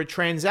coming for a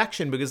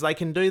transaction, because they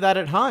can do that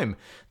at home.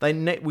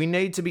 We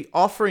need to be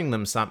offering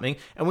them something,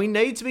 and we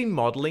need to be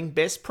modeling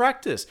best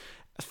practice.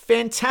 A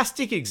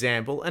fantastic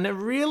example and a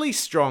really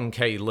strong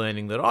key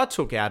learning that I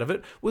took out of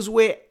it was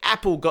where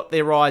Apple got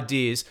their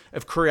ideas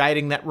of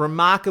creating that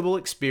remarkable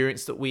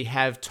experience that we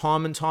have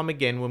time and time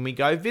again when we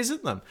go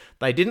visit them.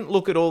 They didn't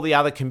look at all the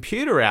other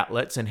computer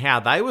outlets and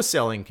how they were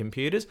selling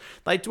computers.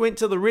 They went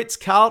to the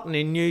Ritz-Carlton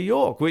in New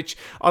York, which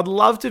I'd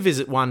love to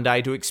visit one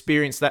day to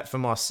experience that for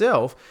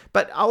myself.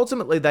 But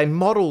ultimately, they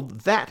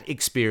modeled that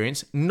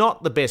experience,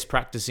 not the best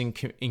practice in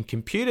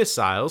computer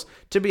sales,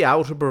 to be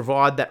able to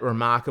provide that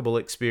remarkable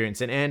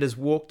experience. And Anders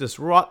walked us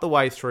right the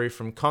way through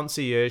from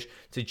Concierge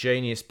to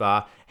Genius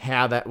Bar,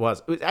 how that was.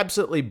 It was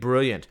absolutely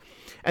brilliant.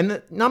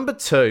 And number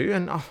two,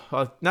 and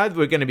I know that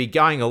we're going to be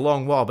going a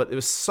long while, but there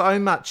was so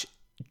much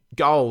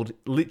gold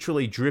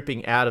literally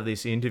dripping out of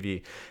this interview.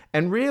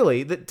 And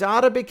really, that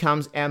data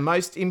becomes our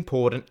most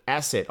important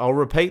asset. I'll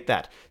repeat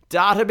that.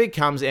 Data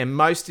becomes our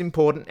most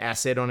important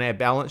asset on our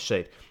balance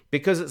sheet,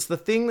 because it's the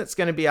thing that's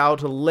going to be able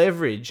to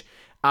leverage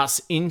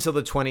us into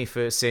the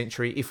 21st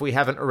century if we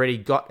haven't already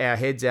got our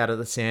heads out of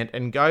the sand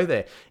and go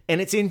there. And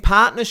it's in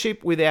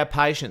partnership with our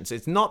patients.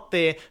 It's not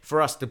there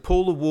for us to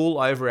pull the wool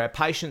over our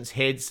patients'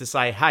 heads to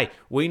say, hey,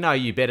 we know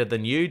you better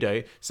than you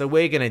do, so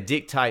we're going to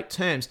dictate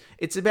terms.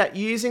 It's about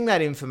using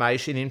that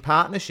information in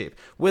partnership,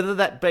 whether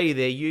that be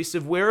their use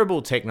of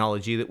wearable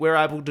technology that we're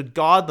able to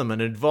guide them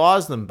and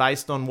advise them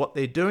based on what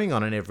they're doing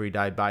on an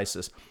everyday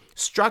basis.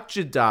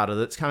 Structured data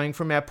that's coming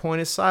from our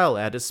point of sale,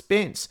 our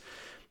dispense.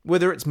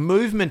 Whether it's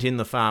movement in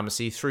the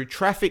pharmacy through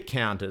traffic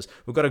counters.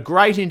 We've got a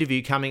great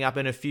interview coming up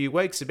in a few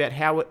weeks about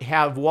how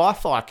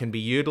Wi-Fi can be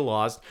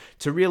utilised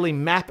to really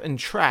map and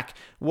track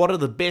what are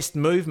the best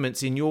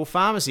movements in your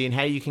pharmacy and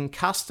how you can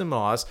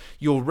customise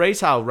your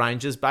retail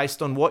ranges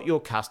based on what your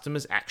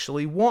customers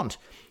actually want.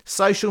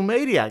 Social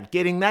media,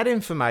 getting that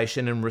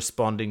information and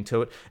responding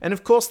to it. And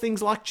of course,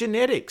 things like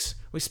genetics.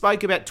 We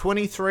spoke about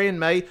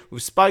 23andMe.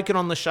 We've spoken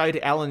on the show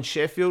to Alan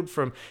Sheffield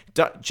from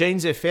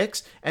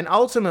GenesFX. And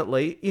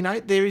ultimately, you know,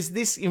 there is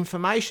this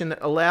information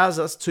that allows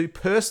us to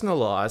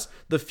personalise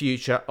the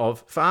future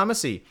of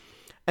pharmacy.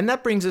 And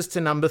that brings us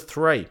to number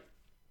 3,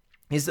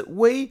 is that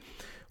we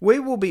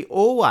will be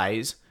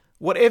always,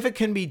 whatever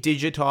can be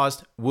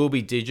digitized will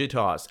be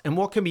digitized, and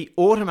what can be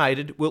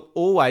automated will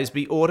always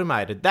be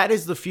automated. That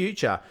is the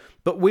future,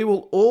 but we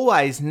will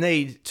always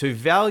need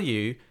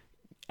to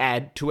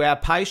add to our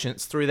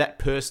patients through that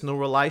personal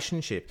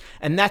relationship.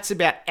 And that's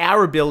about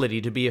our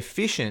ability to be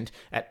efficient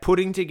at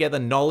putting together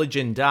knowledge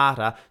and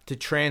data to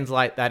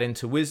translate that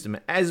into wisdom.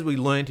 As we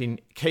learned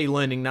in key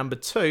learning number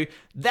 2,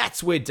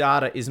 that's where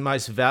data is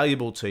most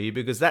valuable to you,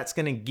 because that's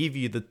going to give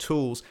you the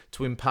tools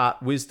to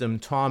impart wisdom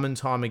time and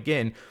time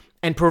again,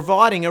 and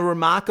providing a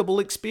remarkable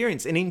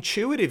experience, an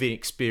intuitive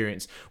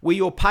experience, where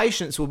your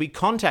patients will be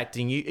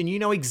contacting you and you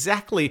know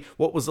exactly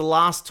what was the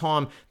last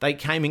time they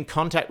came in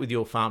contact with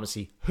your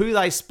pharmacy, who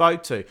they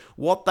spoke to,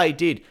 what they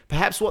did,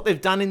 perhaps what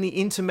they've done in the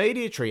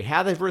intermediary,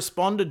 how they've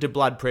responded to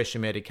blood pressure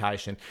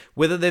medication,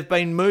 whether they've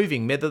been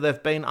moving, whether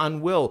they've been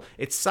unwell.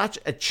 It's such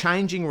a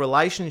changing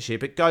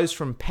relationship. It goes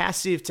from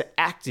passive to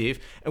active,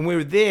 and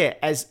we're there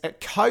as a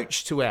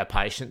coach to our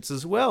patients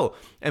as well.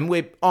 And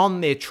we're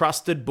on their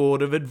trusted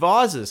board of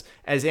advisors,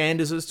 as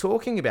Anders was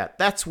talking about.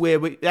 That's where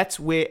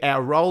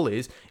our role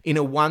is in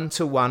a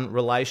one-to-one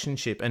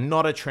relationship and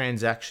not a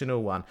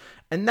transactional one.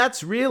 And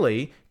that's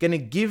really going to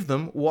give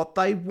them what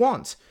they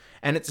want.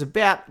 And it's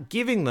about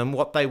giving them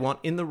what they want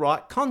in the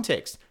right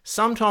context.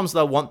 Sometimes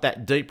they'll want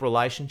that deep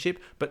relationship,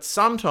 but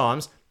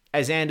sometimes,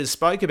 as Anders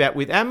spoke about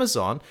with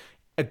Amazon,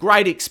 a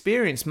great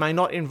experience may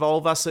not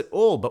involve us at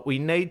all, but we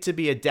need to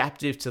be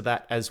adaptive to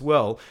that as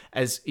well,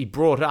 as he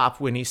brought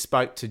up when he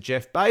spoke to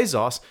Jeff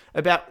Bezos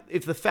about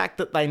if the fact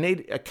that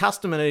a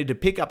customer needed to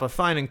pick up a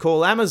phone and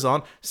call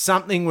Amazon,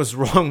 something was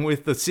wrong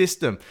with the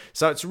system.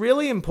 So it's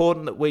really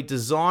important that we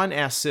design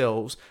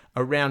ourselves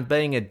around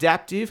being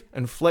adaptive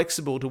and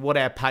flexible to what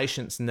our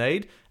patients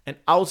need, and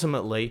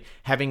ultimately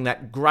having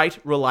that great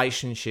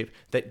relationship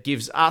that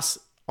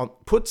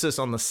puts us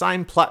on the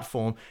same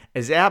platform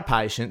as our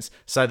patients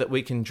so that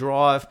we can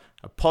drive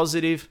a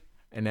positive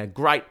and a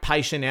great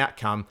patient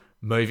outcome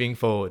moving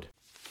forward.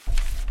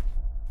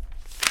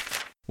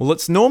 Well,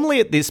 it's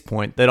normally at this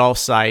point that I'll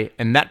say,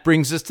 and that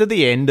brings us to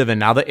the end of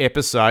another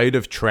episode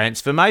of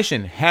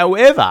Transformation.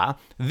 However,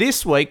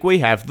 this week we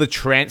have the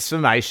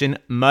Transformation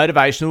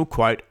Motivational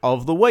Quote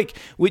of the Week,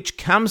 which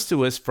comes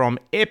to us from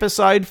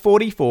episode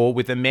 44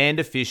 with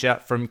Amanda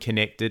Fisher from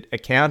Connected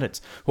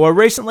Accountants, who I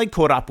recently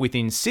caught up with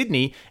in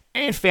Sydney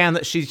and found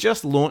that she's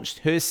just launched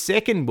her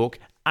second book,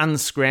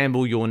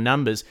 Unscramble Your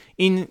Numbers,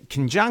 in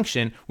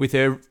conjunction with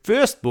her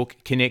first book,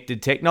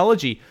 Connected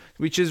Technology,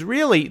 which is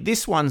really,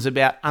 this one's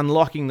about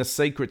unlocking the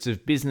secrets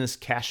of business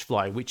cash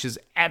flow, which is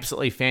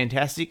absolutely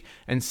fantastic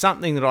and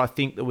something that I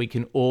think that we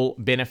can all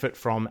benefit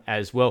from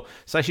as well.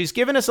 So she's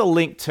given us a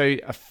link to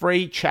a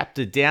free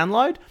chapter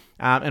download,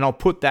 and I'll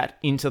put that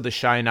into the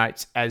show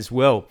notes as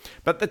well.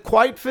 But the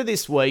quote for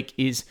this week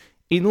is,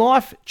 "In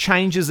life,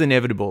 change is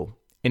inevitable,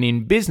 and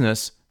in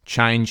business,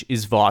 change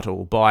is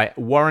vital," by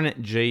Warren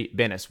G.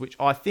 Bennis, which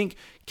I think,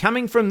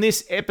 coming from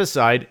this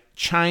episode,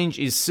 change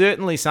is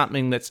certainly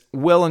something that's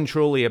well and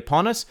truly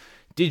upon us.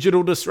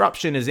 Digital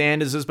disruption, as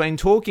Anders has been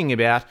talking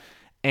about,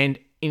 and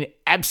in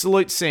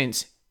absolute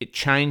sense,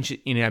 change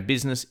in our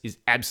business is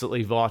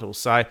absolutely vital.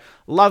 So,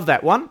 love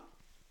that one.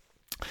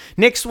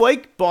 Next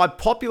week, by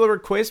popular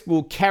request,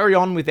 we'll carry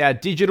on with our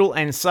digital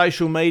and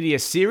social media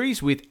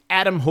series with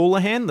Adam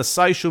Houlihan, the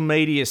social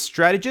media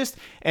strategist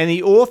and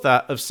the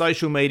author of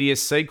Social Media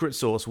Secret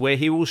Sauce, where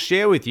he will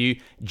share with you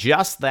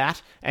just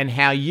that and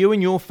how you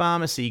and your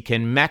pharmacy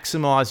can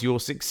maximize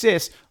your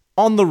success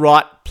on the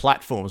right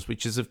platforms,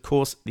 which is, of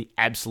course, the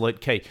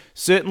absolute key.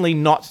 Certainly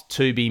not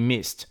to be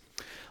missed.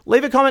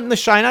 Leave a comment in the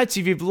show notes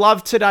if you've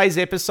loved today's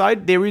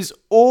episode. There is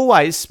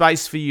always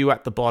space for you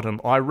at the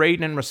bottom. I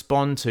read and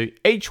respond to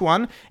each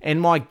one, and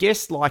my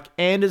guests like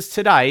Anders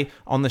today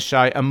on the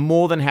show are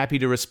more than happy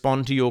to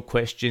respond to your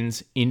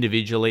questions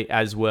individually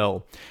as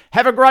well.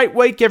 Have a great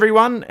week,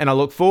 everyone, and I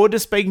look forward to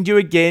speaking to you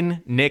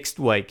again next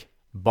week.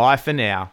 Bye for now.